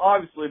 he's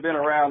obviously been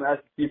around the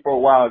SEC for a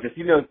while because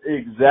he knows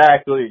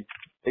exactly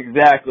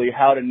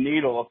how to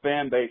needle a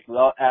fan base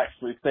without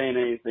actually saying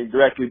anything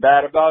directly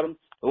bad about them.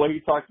 The way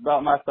he talked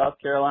about my South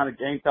Carolina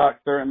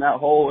Gamecocks during that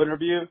whole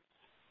interview,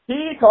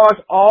 he talks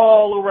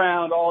all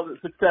around all the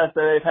success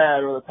that they've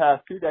had over the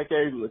past 2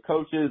 decades with the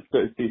coaches,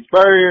 Steve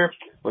Spurrier,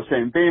 what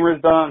Shane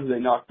Beamer's done, who they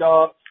knocked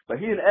off, but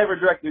he didn't ever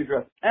directly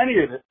address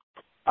any of it.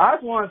 I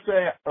just want to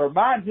say, or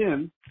remind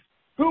him,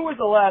 who was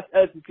the last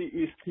SEC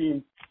East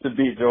team to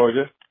beat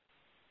Georgia?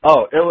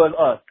 Oh, it was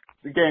us,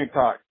 the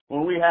Gamecocks,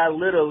 when we had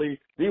literally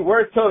the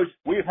worst coach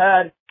we've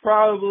had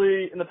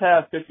probably in the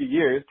past 50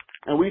 years,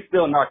 and we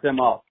still knocked them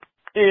off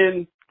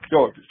in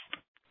Georgia.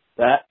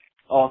 That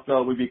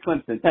also would be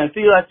Clemson.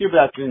 Tennessee last year,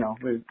 but that's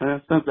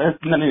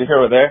neither here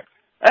or there.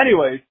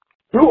 Anyways,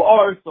 who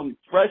are some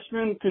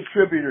freshman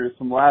contributors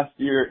from last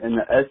year in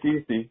the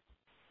SEC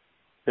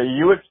that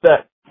you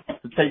expect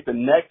to take the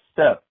next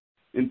step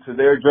into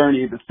their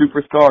journey to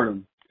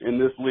superstardom in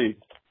this league?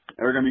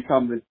 And we're going to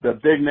become the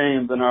big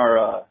names in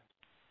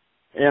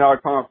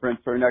our conference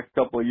for the next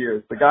couple of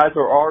years. The guys who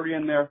are already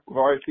in there, we've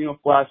already seen them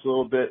flash a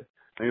little bit,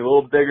 maybe a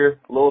little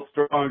bigger, a little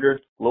stronger,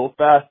 a little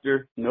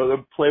faster,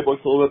 the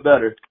playbook's a little bit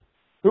better.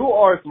 Who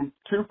are some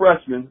 2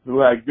 freshmen who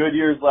had good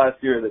years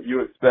last year that you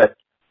expect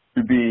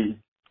to be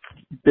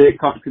big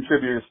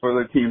contributors for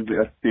their teams in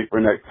the SEC for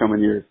the next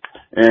coming years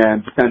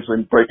and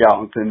potentially break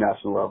out into the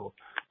national level?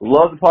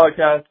 Love the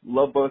podcast.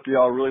 Love both of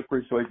y'all. Really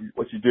appreciate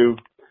what you do.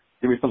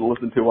 Give me something to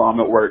listen to while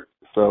I'm at work.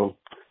 So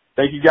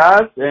thank you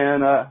guys,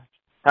 and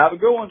have a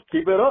good one.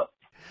 Keep it up.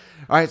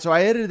 All right, so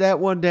I edited that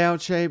one down,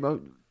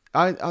 Shane.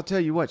 I'll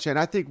tell you what, Shane,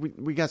 I think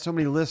we got so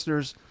many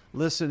listeners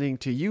listening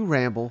to you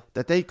ramble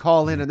that they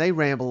call in and they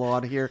ramble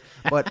on here.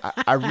 But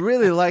I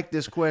really like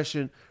this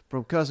question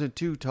from cousin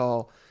Too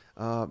Tall.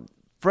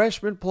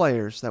 Freshman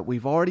players that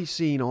we've already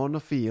seen on the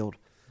field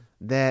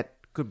that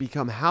could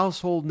become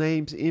household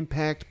names,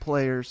 impact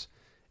players.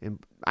 And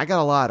I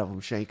got a lot of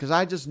them, Shane, because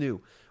I just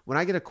knew when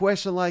I get a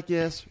question like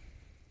this,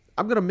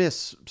 I'm going to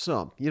miss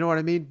some. You know what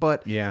I mean?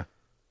 But yeah,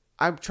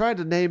 I've tried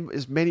to name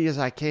as many as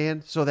I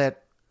can so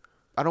that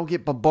I don't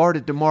get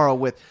bombarded tomorrow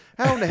with,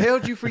 how in the hell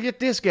did you forget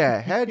this guy?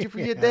 How did you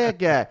forget that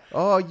guy?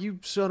 Oh, you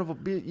son of a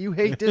bitch. You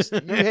hate this.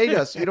 You hate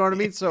us. You know what I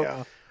mean? So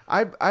yeah.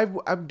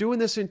 I'm doing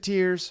this in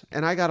tiers,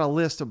 and I got a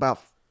list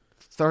about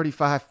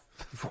 35,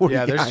 40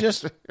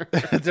 guys.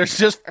 There's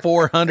just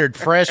 400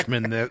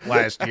 freshmen that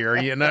last year,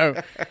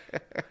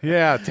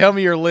 Yeah, tell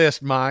me your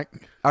list, Mike.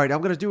 All right, I'm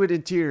going to do it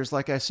in tiers,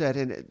 like I said.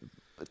 And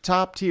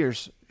top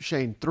tiers,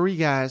 Shane, 3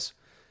 guys.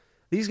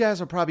 These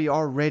guys are probably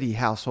already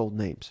household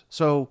names.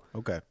 So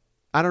okay.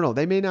 I don't know.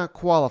 They may not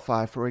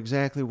qualify for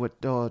exactly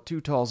what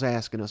Too Tall's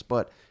asking us,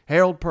 but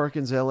Harold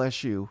Perkins,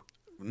 LSU.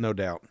 No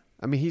doubt.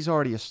 I mean, he's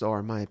already a star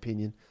in my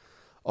opinion.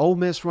 Ole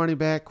Miss running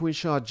back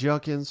Quinshaw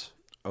Judkins.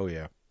 Oh,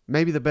 yeah.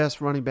 Maybe the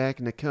best running back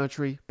in the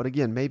country. But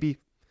again, maybe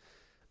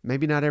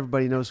not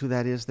everybody knows who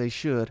that is. They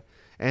should.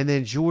 And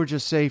then Georgia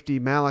safety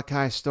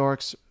Malachi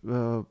Starks,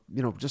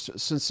 just a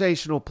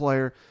sensational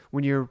player.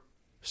 When you're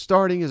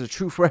starting as a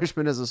true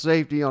freshman as a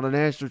safety on a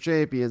national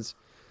champions,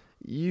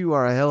 you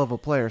are a hell of a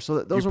player.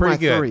 So those are my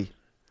three.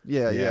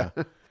 Yeah.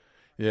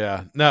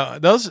 Yeah. No,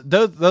 those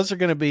are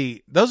going to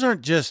be, those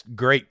aren't just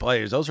great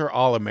players. Those are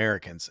all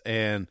Americans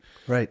and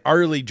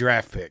early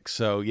draft picks.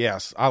 So,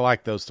 yes, I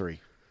like those three.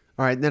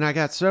 All right, and then I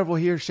got several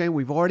here, Shane.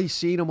 We've already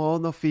seen them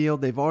on the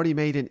field. They've already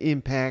made an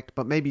impact,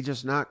 but maybe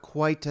just not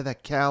quite to the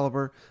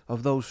caliber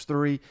of those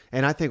three.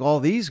 And I think all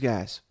these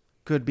guys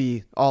could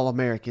be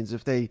All-Americans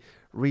if they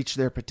reach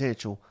their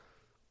potential.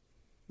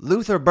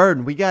 Luther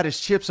Burden, we got his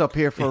chips up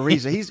here for a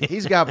reason.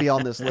 He's got to be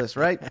on this list,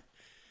 right?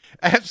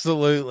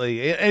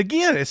 Absolutely.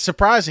 Again, it's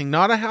surprising.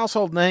 Not a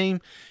household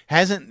name.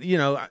 Hasn't,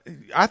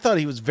 I thought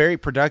he was very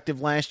productive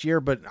last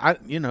year, but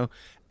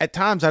at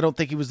times I don't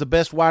think he was the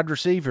best wide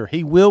receiver.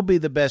 He will be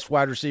the best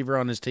wide receiver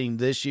on his team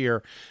this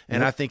year,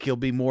 and I think he'll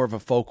be more of a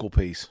focal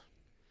piece.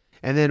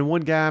 And then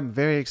one guy I'm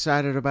very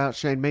excited about,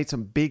 Shane, made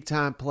some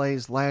big-time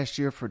plays last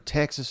year for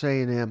Texas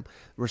A&M.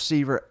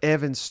 Receiver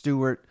Evan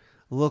Stewart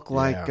looked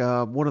like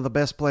one of the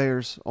best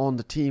players on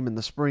the team in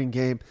the spring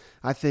game.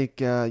 I think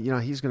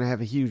he's going to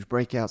have a huge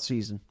breakout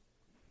season.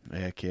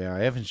 Heck yeah.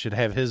 Evan should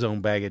have his own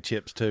bag of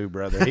chips too,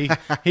 brother.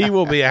 He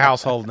will be a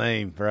household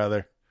name,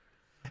 brother.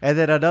 And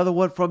then another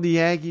one from the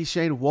Aggies,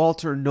 Shane,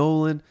 Walter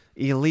Nolan,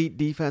 elite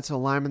defensive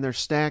lineman. They're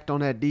stacked on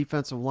that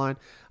defensive line.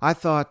 I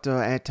thought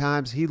at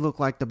times he looked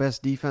like the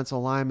best defensive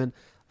lineman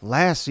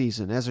last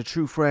season as a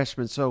true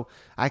freshman. So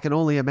I can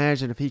only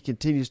imagine if he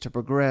continues to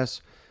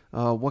progress,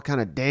 what kind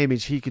of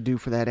damage he could do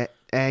for that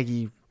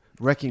Aggie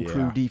wrecking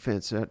crew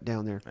defense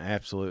down there.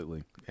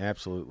 Absolutely.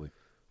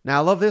 Now,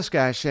 I love this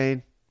guy,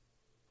 Shane.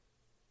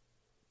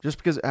 Just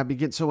because I've been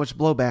getting so much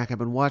blowback, I've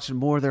been watching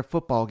more of their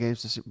football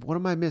games to see, what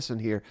am I missing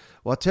here?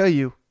 Well, I'll tell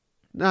you,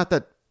 not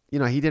that, he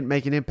didn't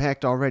make an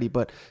impact already,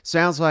 but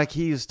sounds like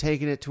he is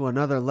taking it to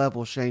another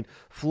level, Shane.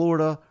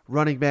 Florida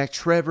running back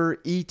Trevor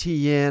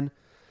Etienne.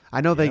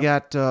 I know they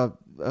got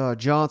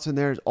Johnson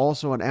there, is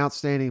also an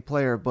outstanding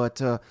player,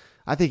 but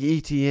I think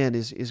Etienne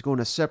is going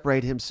to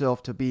separate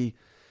himself to be,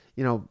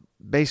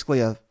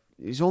 basically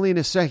he's only in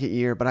his second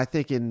year, but I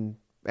think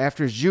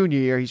after his junior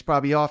year, he's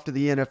probably off to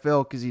the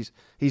NFL because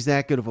he's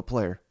that good of a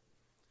player.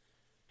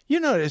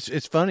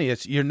 It's funny.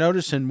 You're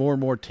noticing more and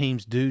more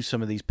teams do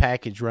some of these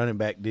package running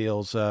back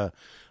deals.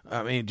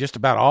 Just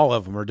about all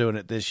of them are doing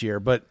it this year.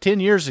 But 10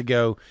 years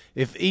ago,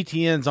 if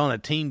Etienne's on a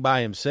team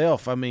by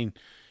himself,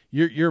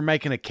 you're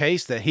making a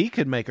case that he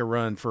could make a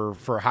run for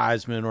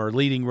Heisman or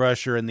leading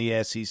rusher in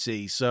the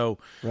SEC. So,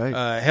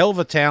 hell of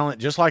a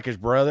talent, just like his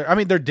brother.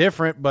 They're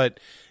different,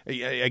 but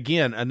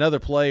again, another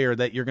player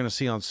that you're going to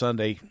see on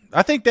Sunday.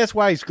 I think that's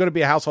why he's going to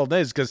be a household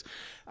name, is because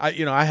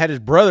I had his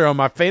brother on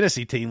my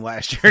fantasy team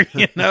last year.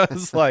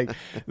 It's like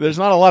there's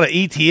not a lot of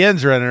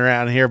ETNs running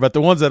around here, but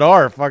the ones that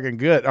are fucking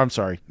good. I'm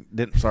sorry,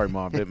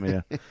 Mom, didn't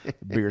mean to.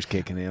 Beer's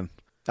kicking in.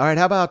 All right,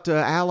 how about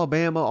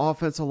Alabama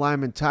offensive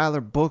lineman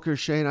Tyler Booker,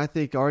 Shane? I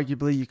think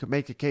arguably you could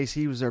make a case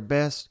he was their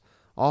best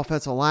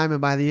offensive lineman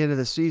by the end of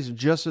the season,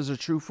 just as a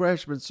true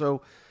freshman.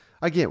 So,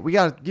 again, we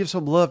got to give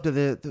some love to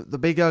the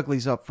big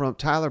uglies up front.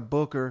 Tyler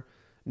Booker,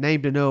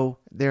 name to know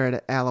there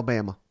at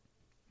Alabama.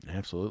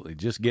 Absolutely,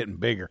 just getting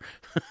bigger.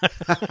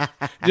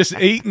 Just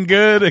eating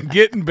good and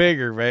getting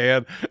bigger,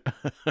 man.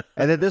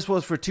 And then this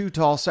was for Too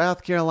Tall,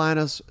 South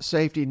Carolina's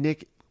safety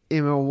Nick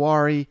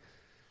Imawari.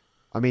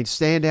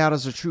 Stand out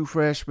as a true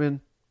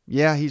freshman.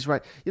 Yeah, he's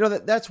right.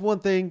 That's one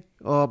thing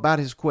about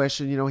his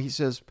question. He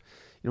says,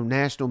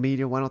 national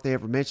media, why don't they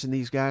ever mention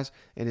these guys?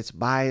 And it's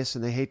biased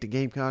and they hate the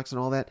Gamecocks and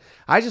all that.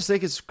 I just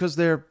think it's because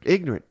they're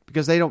ignorant,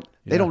 because they don't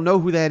know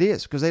who that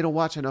is, because they don't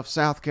watch enough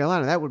South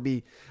Carolina. That would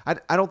be,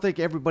 I don't think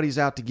everybody's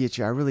out to get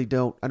you. I really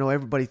don't. I know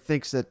everybody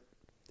thinks that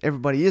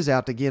everybody is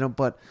out to get him,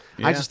 but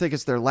I just think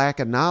it's their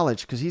lack of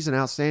knowledge, because he's an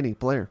outstanding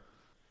player.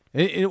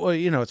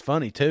 It's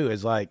funny too,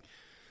 is like,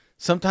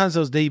 sometimes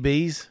those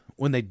DBs,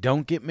 when they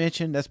don't get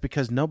mentioned, that's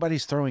because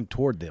nobody's throwing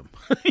toward them.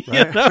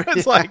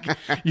 It's like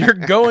you're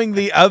going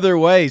the other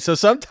way. So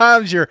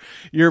sometimes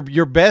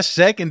your best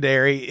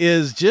secondary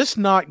is just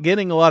not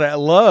getting a lot of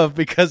love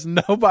because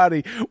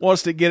nobody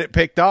wants to get it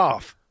picked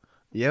off.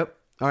 Yep.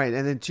 All right,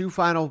 and then two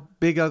final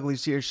big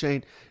uglies here,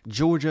 Shane.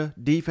 Georgia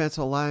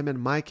defensive lineman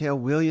Michael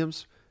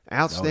Williams,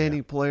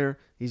 outstanding player.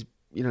 He's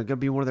going to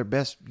be one of their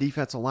best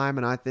defensive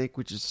linemen, I think,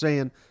 which is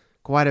saying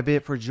quite a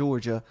bit for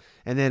Georgia.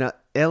 And then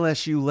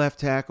LSU left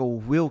tackle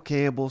Will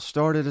Campbell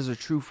started as a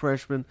true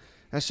freshman.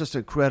 That's just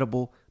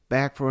incredible.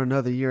 Back for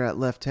another year at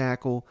left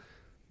tackle.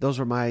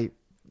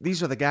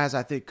 These are the guys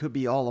I think could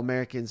be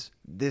All-Americans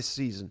this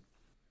season.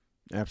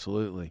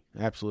 Absolutely.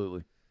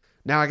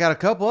 Now, I got a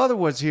couple other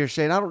ones here,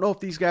 Shane. I don't know if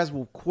these guys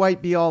will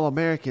quite be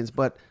All-Americans,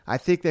 but I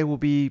think they will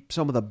be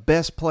some of the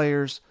best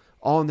players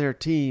on their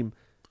team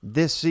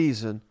this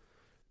season.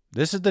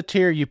 This is the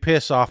tier you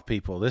piss off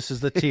people. This is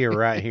the tier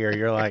right here.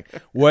 You're like,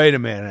 wait a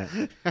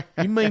minute.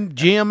 You mean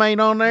Jim ain't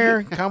on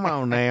there? Come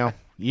on now.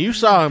 You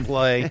saw him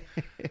play.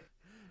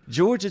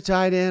 Georgia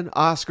tight end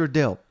Oscar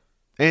Delp.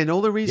 And the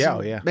only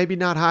reason maybe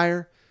not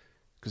higher,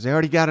 because they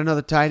already got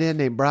another tight end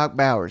named Brock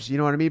Bowers. You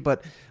know what I mean?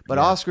 But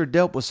Oscar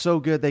Delp was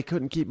so good they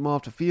couldn't keep him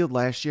off the field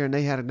last year, and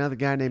they had another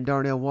guy named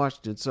Darnell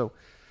Washington. So,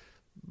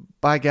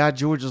 by God,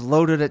 Georgia's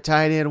loaded at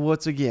tight end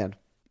once again.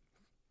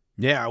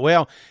 Yeah,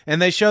 well, and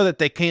they show that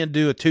they can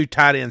do a 2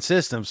 tight end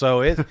system.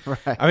 So, right.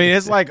 I mean,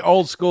 it's like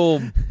old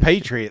school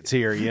Patriots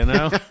here, you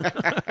know?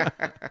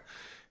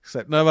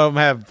 Except none of them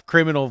have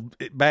criminal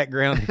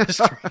background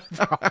history.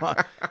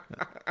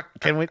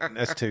 Can we?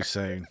 That's too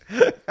soon.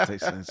 Too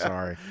soon.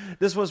 Sorry.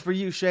 This was for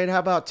you, Shane. How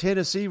about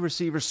Tennessee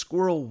receiver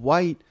Squirrel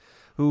White,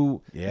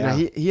 who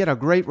he had a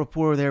great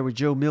rapport there with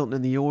Joe Milton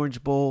in the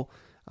Orange Bowl.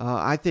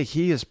 I think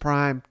he is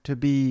primed to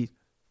be,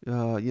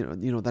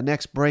 the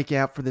next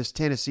breakout for this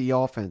Tennessee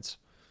offense.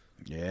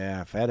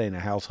 Yeah, if that ain't a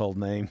household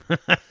name.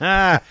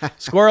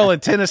 Squirrel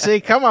in Tennessee,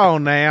 come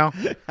on now.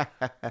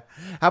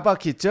 How about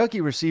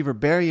Kentucky receiver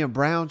Barrion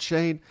Brown,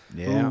 Shane?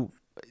 Yeah. Who,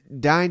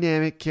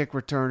 dynamic kick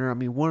returner. I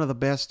mean, one of the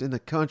best in the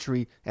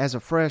country as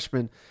a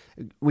freshman.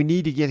 We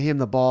need to get him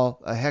the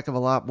ball a heck of a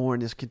lot more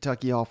in this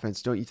Kentucky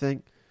offense, don't you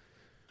think?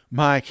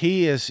 Mike,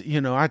 he is,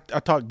 I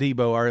talked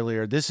Debo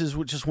earlier. This is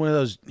just one of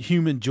those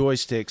human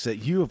joysticks that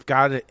you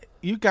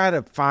got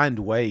to find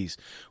ways,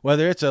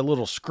 whether it's a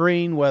little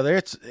screen, whether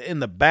it's in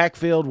the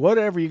backfield,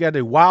 whatever you got to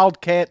do.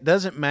 Wildcat,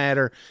 doesn't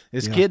matter.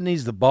 This kid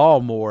needs the ball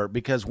more,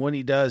 because when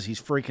he does,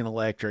 he's freaking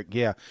electric.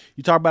 Yeah.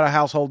 You talk about a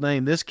household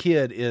name. This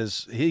kid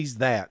he's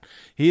that.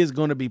 He is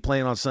going to be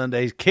playing on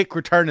Sundays, kick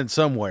returning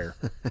somewhere.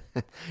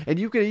 And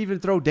you can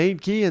even throw Dane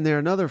Key in there,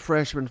 another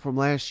freshman from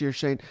last year,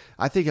 Shane.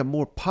 I think a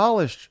more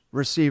polished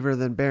receiver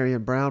than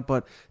Barrion Brown,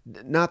 but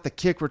not the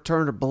kick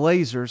returner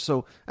blazer.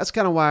 So that's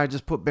kind of why I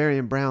just put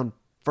Barrion Brown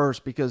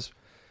first, because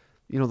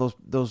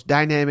those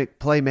dynamic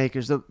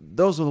playmakers,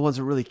 those are the ones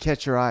that really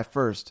catch your eye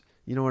first.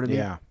 You know what I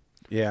mean?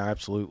 Yeah,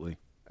 absolutely.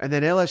 And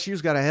then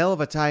LSU's got a hell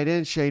of a tight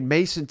end, Shane.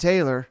 Mason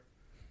Taylor.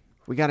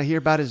 We got to hear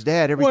about his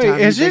dad every time.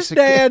 Is his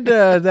dad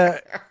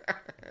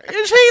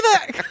is he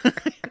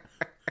that?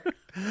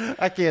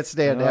 I can't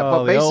stand that. Oh,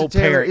 But Mason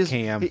Taylor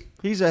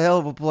he's a hell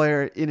of a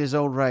player in his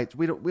own right.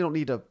 We don't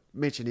need to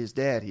mention his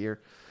dad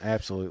here.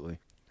 Absolutely.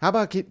 How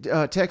about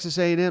Texas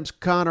A&M's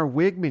Connor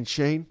Wigman,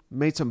 Shane?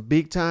 Made some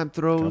big-time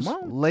throws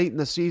late in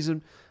the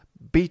season,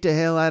 beat the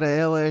hell out of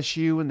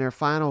LSU in their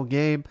final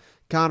game.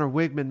 Connor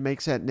Wigman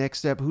makes that next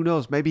step. Who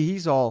knows? Maybe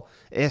he's all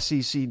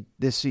SEC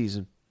this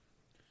season.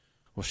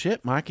 Well,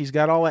 shit, Mike, he's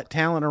got all that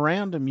talent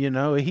around him,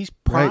 He's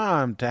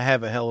primed to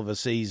have a hell of a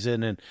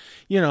season. And,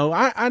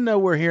 I know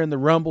we're hearing the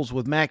rumbles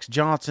with Max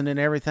Johnson and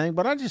everything,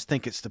 but I just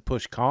think it's to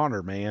push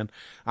Connor, man.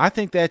 I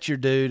think that's your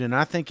dude, and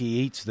I think he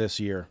eats this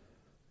year.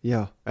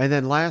 Yeah. And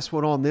then last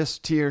one on this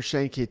tier,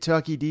 Shane,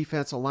 Kentucky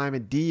defensive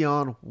lineman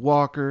Deion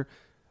Walker.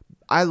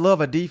 I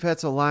love a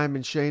defensive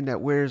lineman, Shane,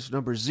 that wears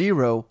number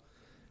 0,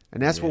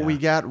 and that's what we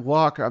got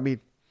Walker. I mean,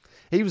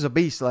 he was a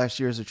beast last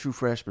year as a true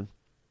freshman.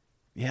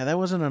 Yeah, that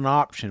wasn't an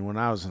option when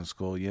I was in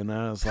school,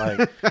 It's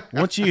like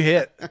once you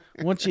hit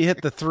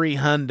the 3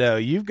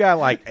 hundo, you've got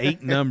like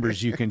 8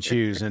 numbers you can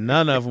choose, and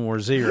none of them were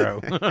 0.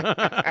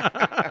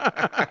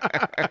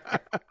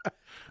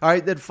 All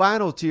right, then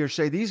final tier,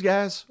 Shay. These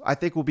guys, I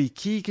think, will be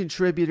key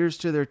contributors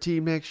to their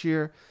team next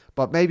year,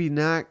 but maybe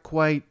not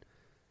quite,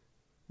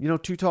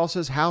 Too Tall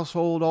says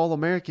household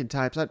All-American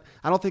types. I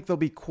don't think they'll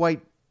be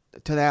quite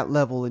to that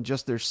level in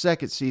just their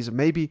second season,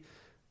 maybe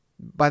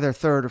by their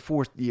third or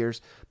fourth years.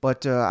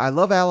 But I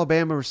love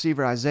Alabama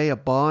receiver Isaiah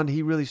Bond.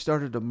 He really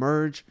started to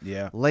emerge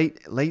late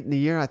in the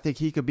year. I think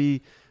he could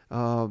be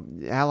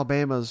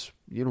Alabama's,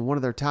 one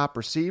of their top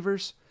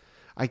receivers.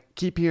 I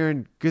keep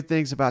hearing good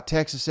things about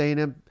Texas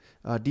A&M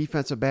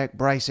defensive back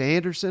Bryce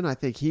Anderson. I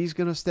think he's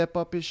going to step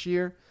up this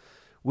year.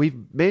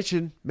 We've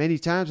mentioned many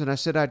times, and I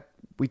said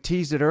we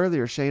teased it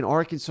earlier, Shane,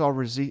 Arkansas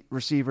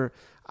receiver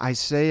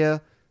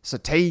Isaiah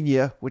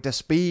Satania with the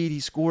speed. He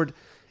scored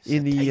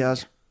in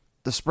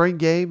the spring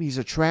game. He's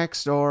a track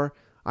star.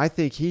 I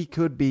think he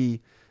could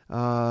be,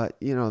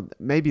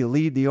 maybe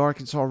lead the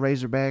Arkansas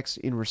Razorbacks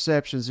in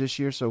receptions this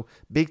year. So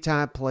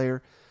big-time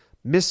player.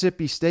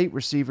 Mississippi State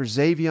receiver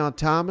Xavion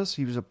Thomas.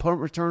 He was a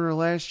punt returner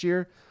last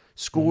year.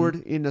 Scored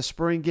in the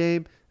spring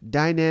game.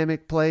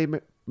 Dynamic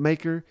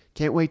playmaker.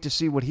 Can't wait to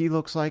see what he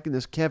looks like in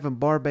this Kevin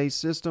Barbay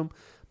system.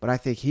 But I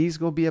think he's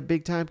going to be a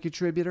big-time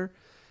contributor.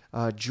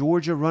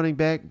 Georgia running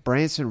back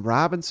Branson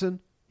Robinson.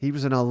 He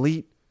was an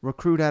elite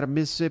recruit out of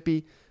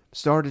Mississippi.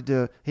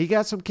 He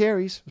got some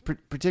carries,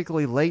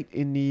 particularly late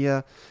in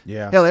the.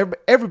 Hell,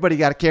 everybody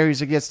got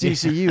carries against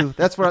TCU.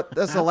 That's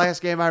the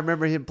last game I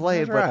remember him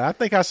playing. That's right. I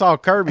think I saw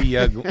Kirby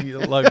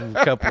lugging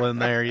a couple in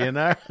there.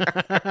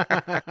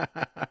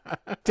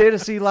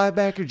 Tennessee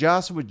linebacker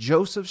Joshua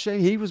Joseph,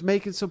 Shane, he was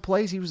making some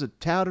plays. He was a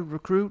touted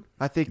recruit.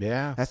 I think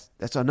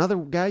that's another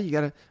guy you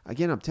got to.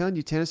 Again, I'm telling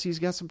you, Tennessee's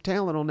got some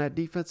talent on that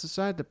defensive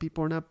side that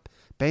people are not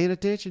paying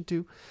attention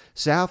to.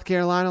 South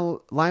Carolina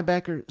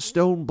linebacker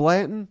Stone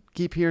Blanton,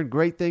 keep hearing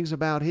great things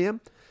about him.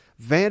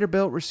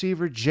 Vanderbilt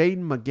receiver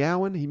Jaden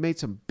McGowan, he made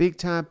some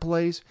big-time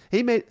plays.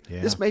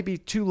 This may be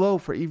too low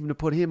for even to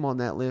put him on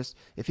that list.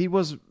 If he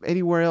was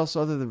anywhere else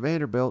other than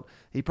Vanderbilt,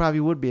 he probably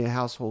would be a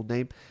household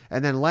name.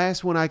 And then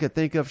last one I could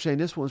think of, Shane,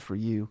 this one's for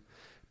you.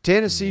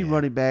 Tennessee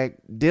running back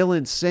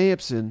Dylan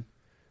Sampson,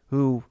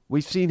 who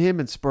we've seen him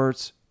in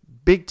spurts,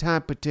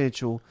 big-time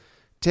potential.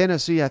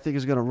 Tennessee, I think,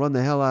 is going to run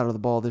the hell out of the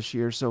ball this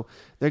year, so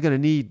they're going to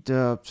need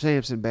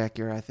Sampson back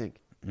here, I think.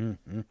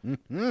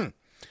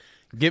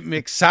 Get me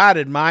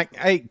excited, Mike.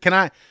 Hey, can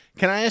I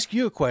ask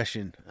you a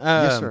question?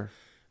 Yes, sir.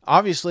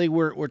 Obviously,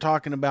 we're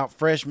talking about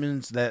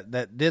freshmen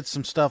that did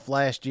some stuff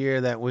last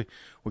year that we're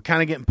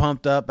kind of getting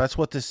pumped up. That's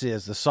what this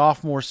is, the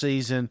sophomore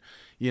season,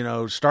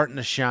 starting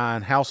to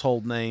shine,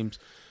 household names.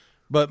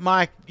 But,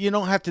 Mike, you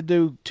don't have to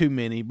do too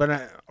many, but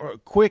a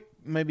quick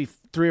maybe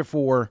 3 or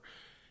 4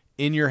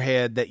 in your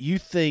head that you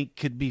think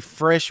could be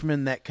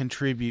freshmen that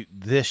contribute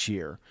this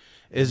year.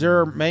 Is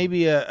there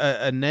maybe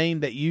a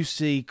name that you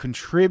see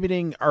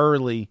contributing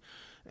early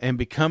and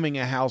becoming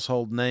a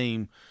household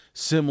name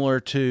similar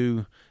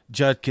to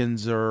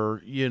Judkins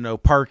or,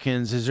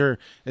 Perkins? Is there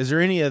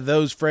any of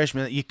those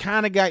freshmen that you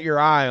kind of got your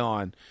eye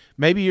on?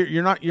 Maybe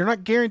you're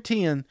not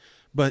guaranteeing,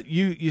 but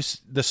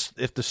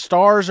if the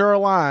stars are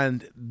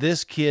aligned,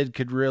 this kid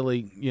could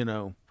really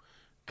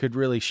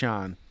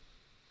shine.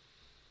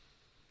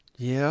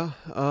 Yeah,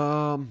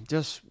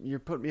 just you're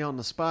putting me on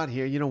the spot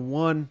here.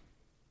 One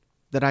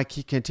that I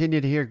continue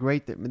to hear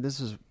great.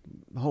 This is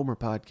Homer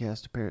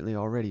podcast apparently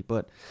already,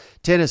 but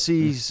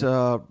Tennessee's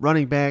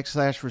running back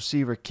 /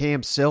 receiver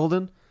Cam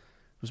Seldon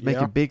was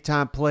making big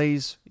time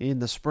plays in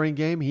the spring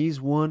game. He's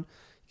one.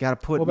 Got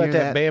to put. What about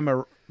that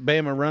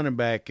Bama running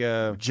back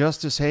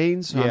Justice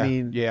Haynes?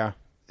 Yeah,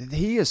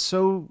 he is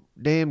so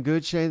damn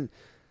good, Shane.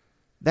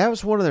 That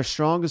was one of their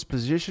strongest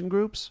position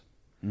groups,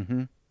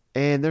 and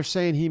they're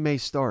saying he may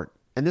start.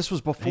 And this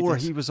was before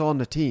he was on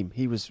the team.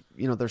 He was,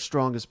 their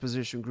strongest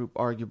position group,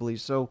 arguably.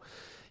 So,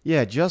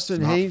 yeah,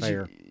 Justin Haynes,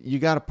 you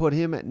got to put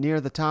him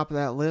near the top of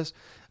that list.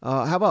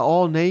 How about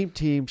all-name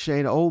team,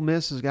 Shane? Ole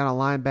Miss has got a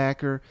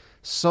linebacker,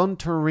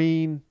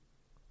 Suntarine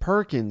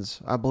Perkins,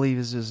 I believe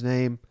is his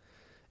name.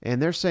 And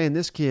they're saying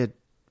this kid,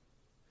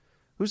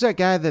 who's that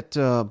guy that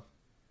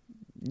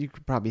you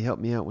could probably help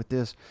me out with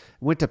this,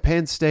 went to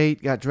Penn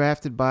State, got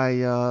drafted by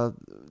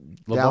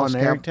LeVon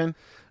Arrington?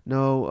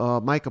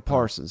 No, Micah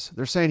Parsons.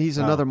 They're saying he's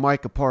another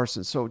Micah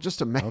Parsons. So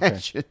just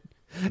imagine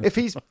if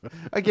he's,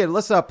 again,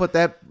 let's not put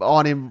that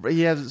on him.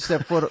 He hasn't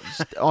stepped foot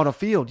on a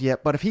field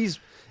yet. But if he's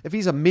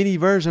a mini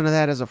version of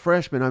that as a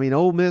freshman,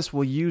 Ole Miss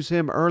will use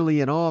him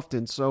early and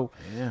often. So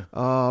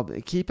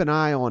keep an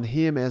eye on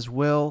him as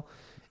well.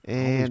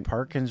 And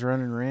Perkins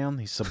running around,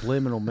 these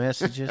subliminal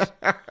messages.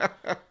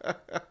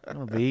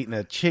 I'll be eating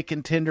a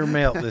chicken tender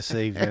melt this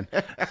evening.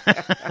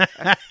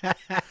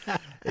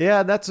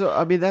 Yeah, that's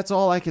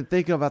all I can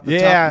think of at the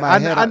top of my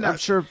head. I'm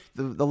sure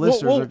the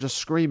listeners are just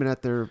screaming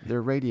at their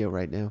radio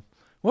right now.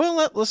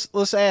 Well,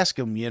 let's ask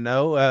them.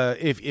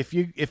 If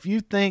you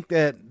think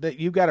that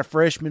you got a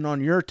freshman on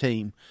your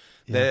team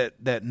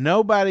that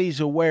nobody's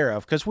aware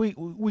of, because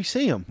we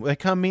see them, they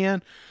come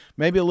in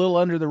maybe a little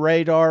under the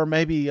radar,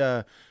 maybe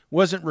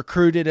wasn't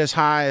recruited as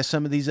high as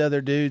some of these other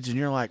dudes, and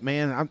you're like,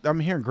 man, I'm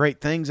hearing great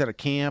things at a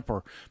camp,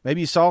 or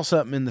maybe you saw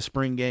something in the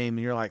spring game,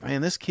 and you're like,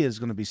 man, this kid's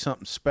going to be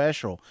something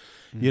special.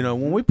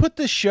 When we put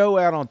this show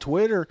out on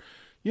Twitter,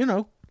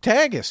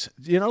 tag us.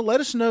 Let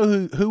us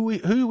know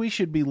who we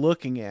should be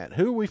looking at.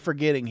 Who are we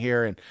forgetting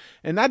here?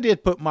 And I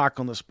did put Mike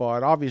on the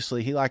spot.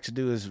 Obviously, he likes to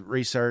do his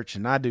research,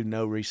 and I do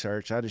no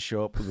research. I just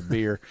show up with a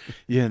beer,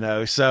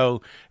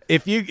 So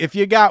if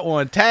you got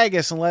one, tag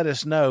us and let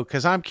us know,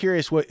 because I'm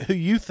curious who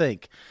you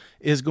think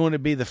is going to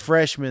be the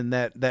freshman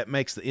that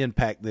makes the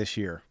impact this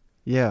year.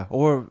 Yeah,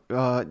 or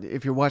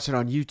if you're watching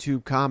on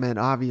YouTube, comment,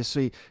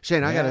 obviously.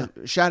 Shane, I got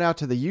to shout out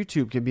to the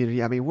YouTube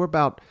community.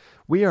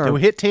 We are. Did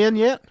we hit 10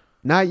 yet?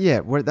 Not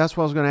yet. That's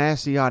what I was going to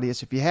ask the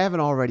audience. If you haven't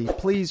already,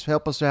 please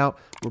help us out.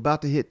 We're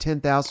about to hit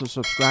 10,000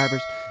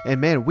 subscribers. And,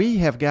 man, we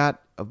have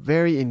got a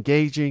very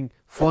engaging,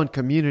 fun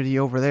community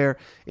over there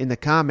in the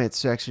comments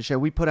section. Shane,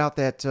 we put out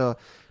that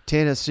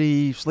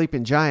Tennessee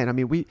Sleeping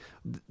Giant.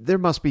 There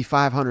must be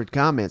 500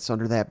 comments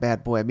under that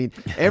bad boy.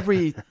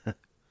 Every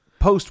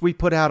post we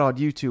put out on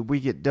YouTube,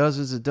 we get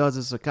dozens and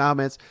dozens of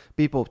comments,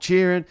 people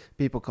cheering,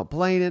 people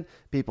complaining,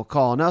 people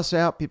calling us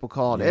out, people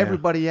calling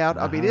everybody out.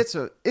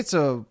 It's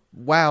a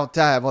wild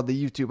time on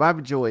the YouTube. I've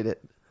enjoyed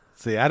it.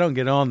 See, I don't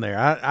get on there.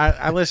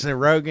 I listen to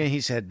Rogan. He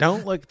said,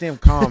 don't look at them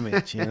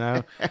comments,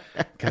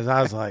 because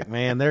I was like,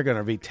 man, they're going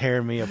to be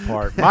tearing me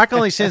apart. Mike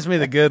only sends me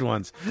the good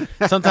ones.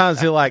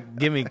 Sometimes he'll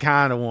give me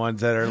kind of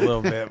ones that are a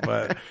little bit,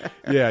 but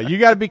yeah, you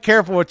got to be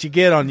careful what you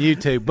get on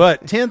YouTube.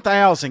 But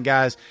 10,000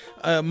 guys,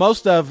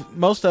 most of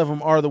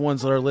them are the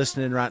ones that are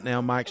listening right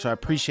now, Mike. So I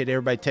appreciate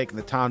everybody taking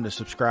the time to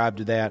subscribe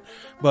to that.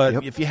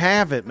 But if you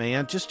haven't,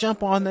 man, just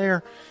jump on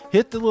there,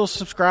 hit the little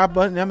subscribe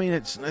button. I mean,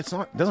 it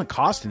doesn't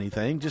cost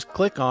anything. Just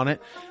click on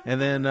it,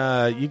 and then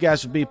you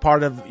guys will be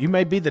part of. You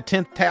may be the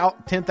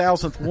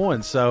 10,000th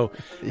one. So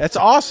that's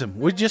awesome.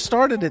 We just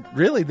started it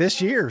really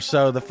this year,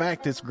 so the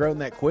fact it's grown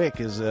that quick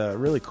is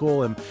really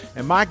cool. And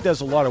Mike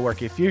does a lot of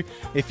work. If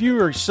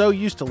you are so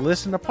used to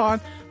listening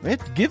upon, man,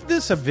 give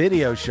this a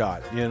video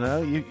shot. You know.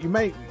 You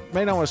may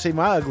not want to see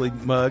my ugly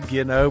mug,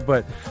 you know,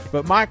 but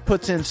Mike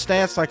puts in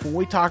stats like when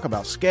we talk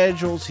about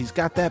schedules, he's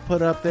got that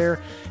put up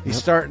there. He's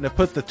starting to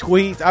put the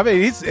tweets. I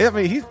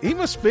mean, he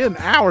must spend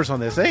hours on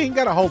this. He ain't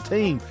got a whole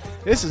team.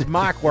 This is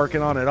Mike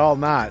working on it all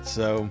night.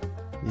 So,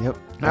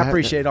 I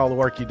appreciate all the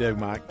work you do,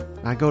 Mike.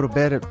 I go to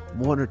bed at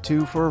 1 or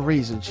 2 for a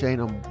reason, Shane.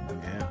 I'm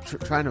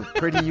trying to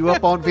pretty you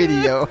up on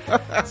video.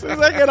 As soon as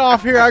I get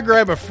off here, I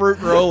grab a fruit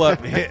and roll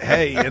up and hit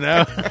hay, you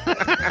know.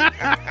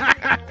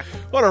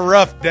 What a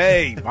rough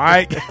day,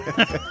 Mike.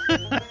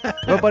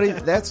 Well, buddy,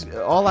 that's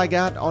all I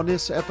got on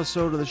this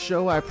episode of the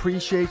show. I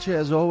appreciate you,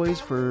 as always,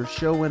 for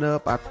showing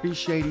up. I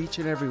appreciate each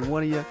and every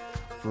one of you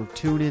for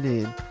tuning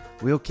in.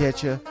 We'll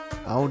catch you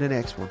on the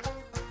next one.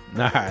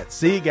 All right.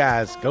 See you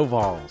guys. Go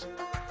Vols.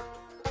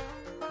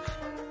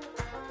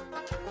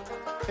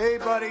 Hey,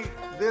 buddy.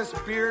 This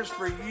beer's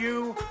for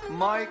you,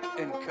 Mike,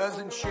 and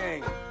Cousin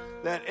Shane.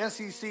 That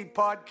SEC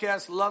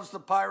podcast loves the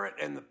Pirate,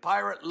 and the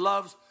Pirate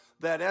loves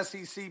that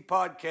SEC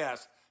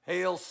podcast.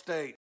 Hail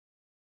State.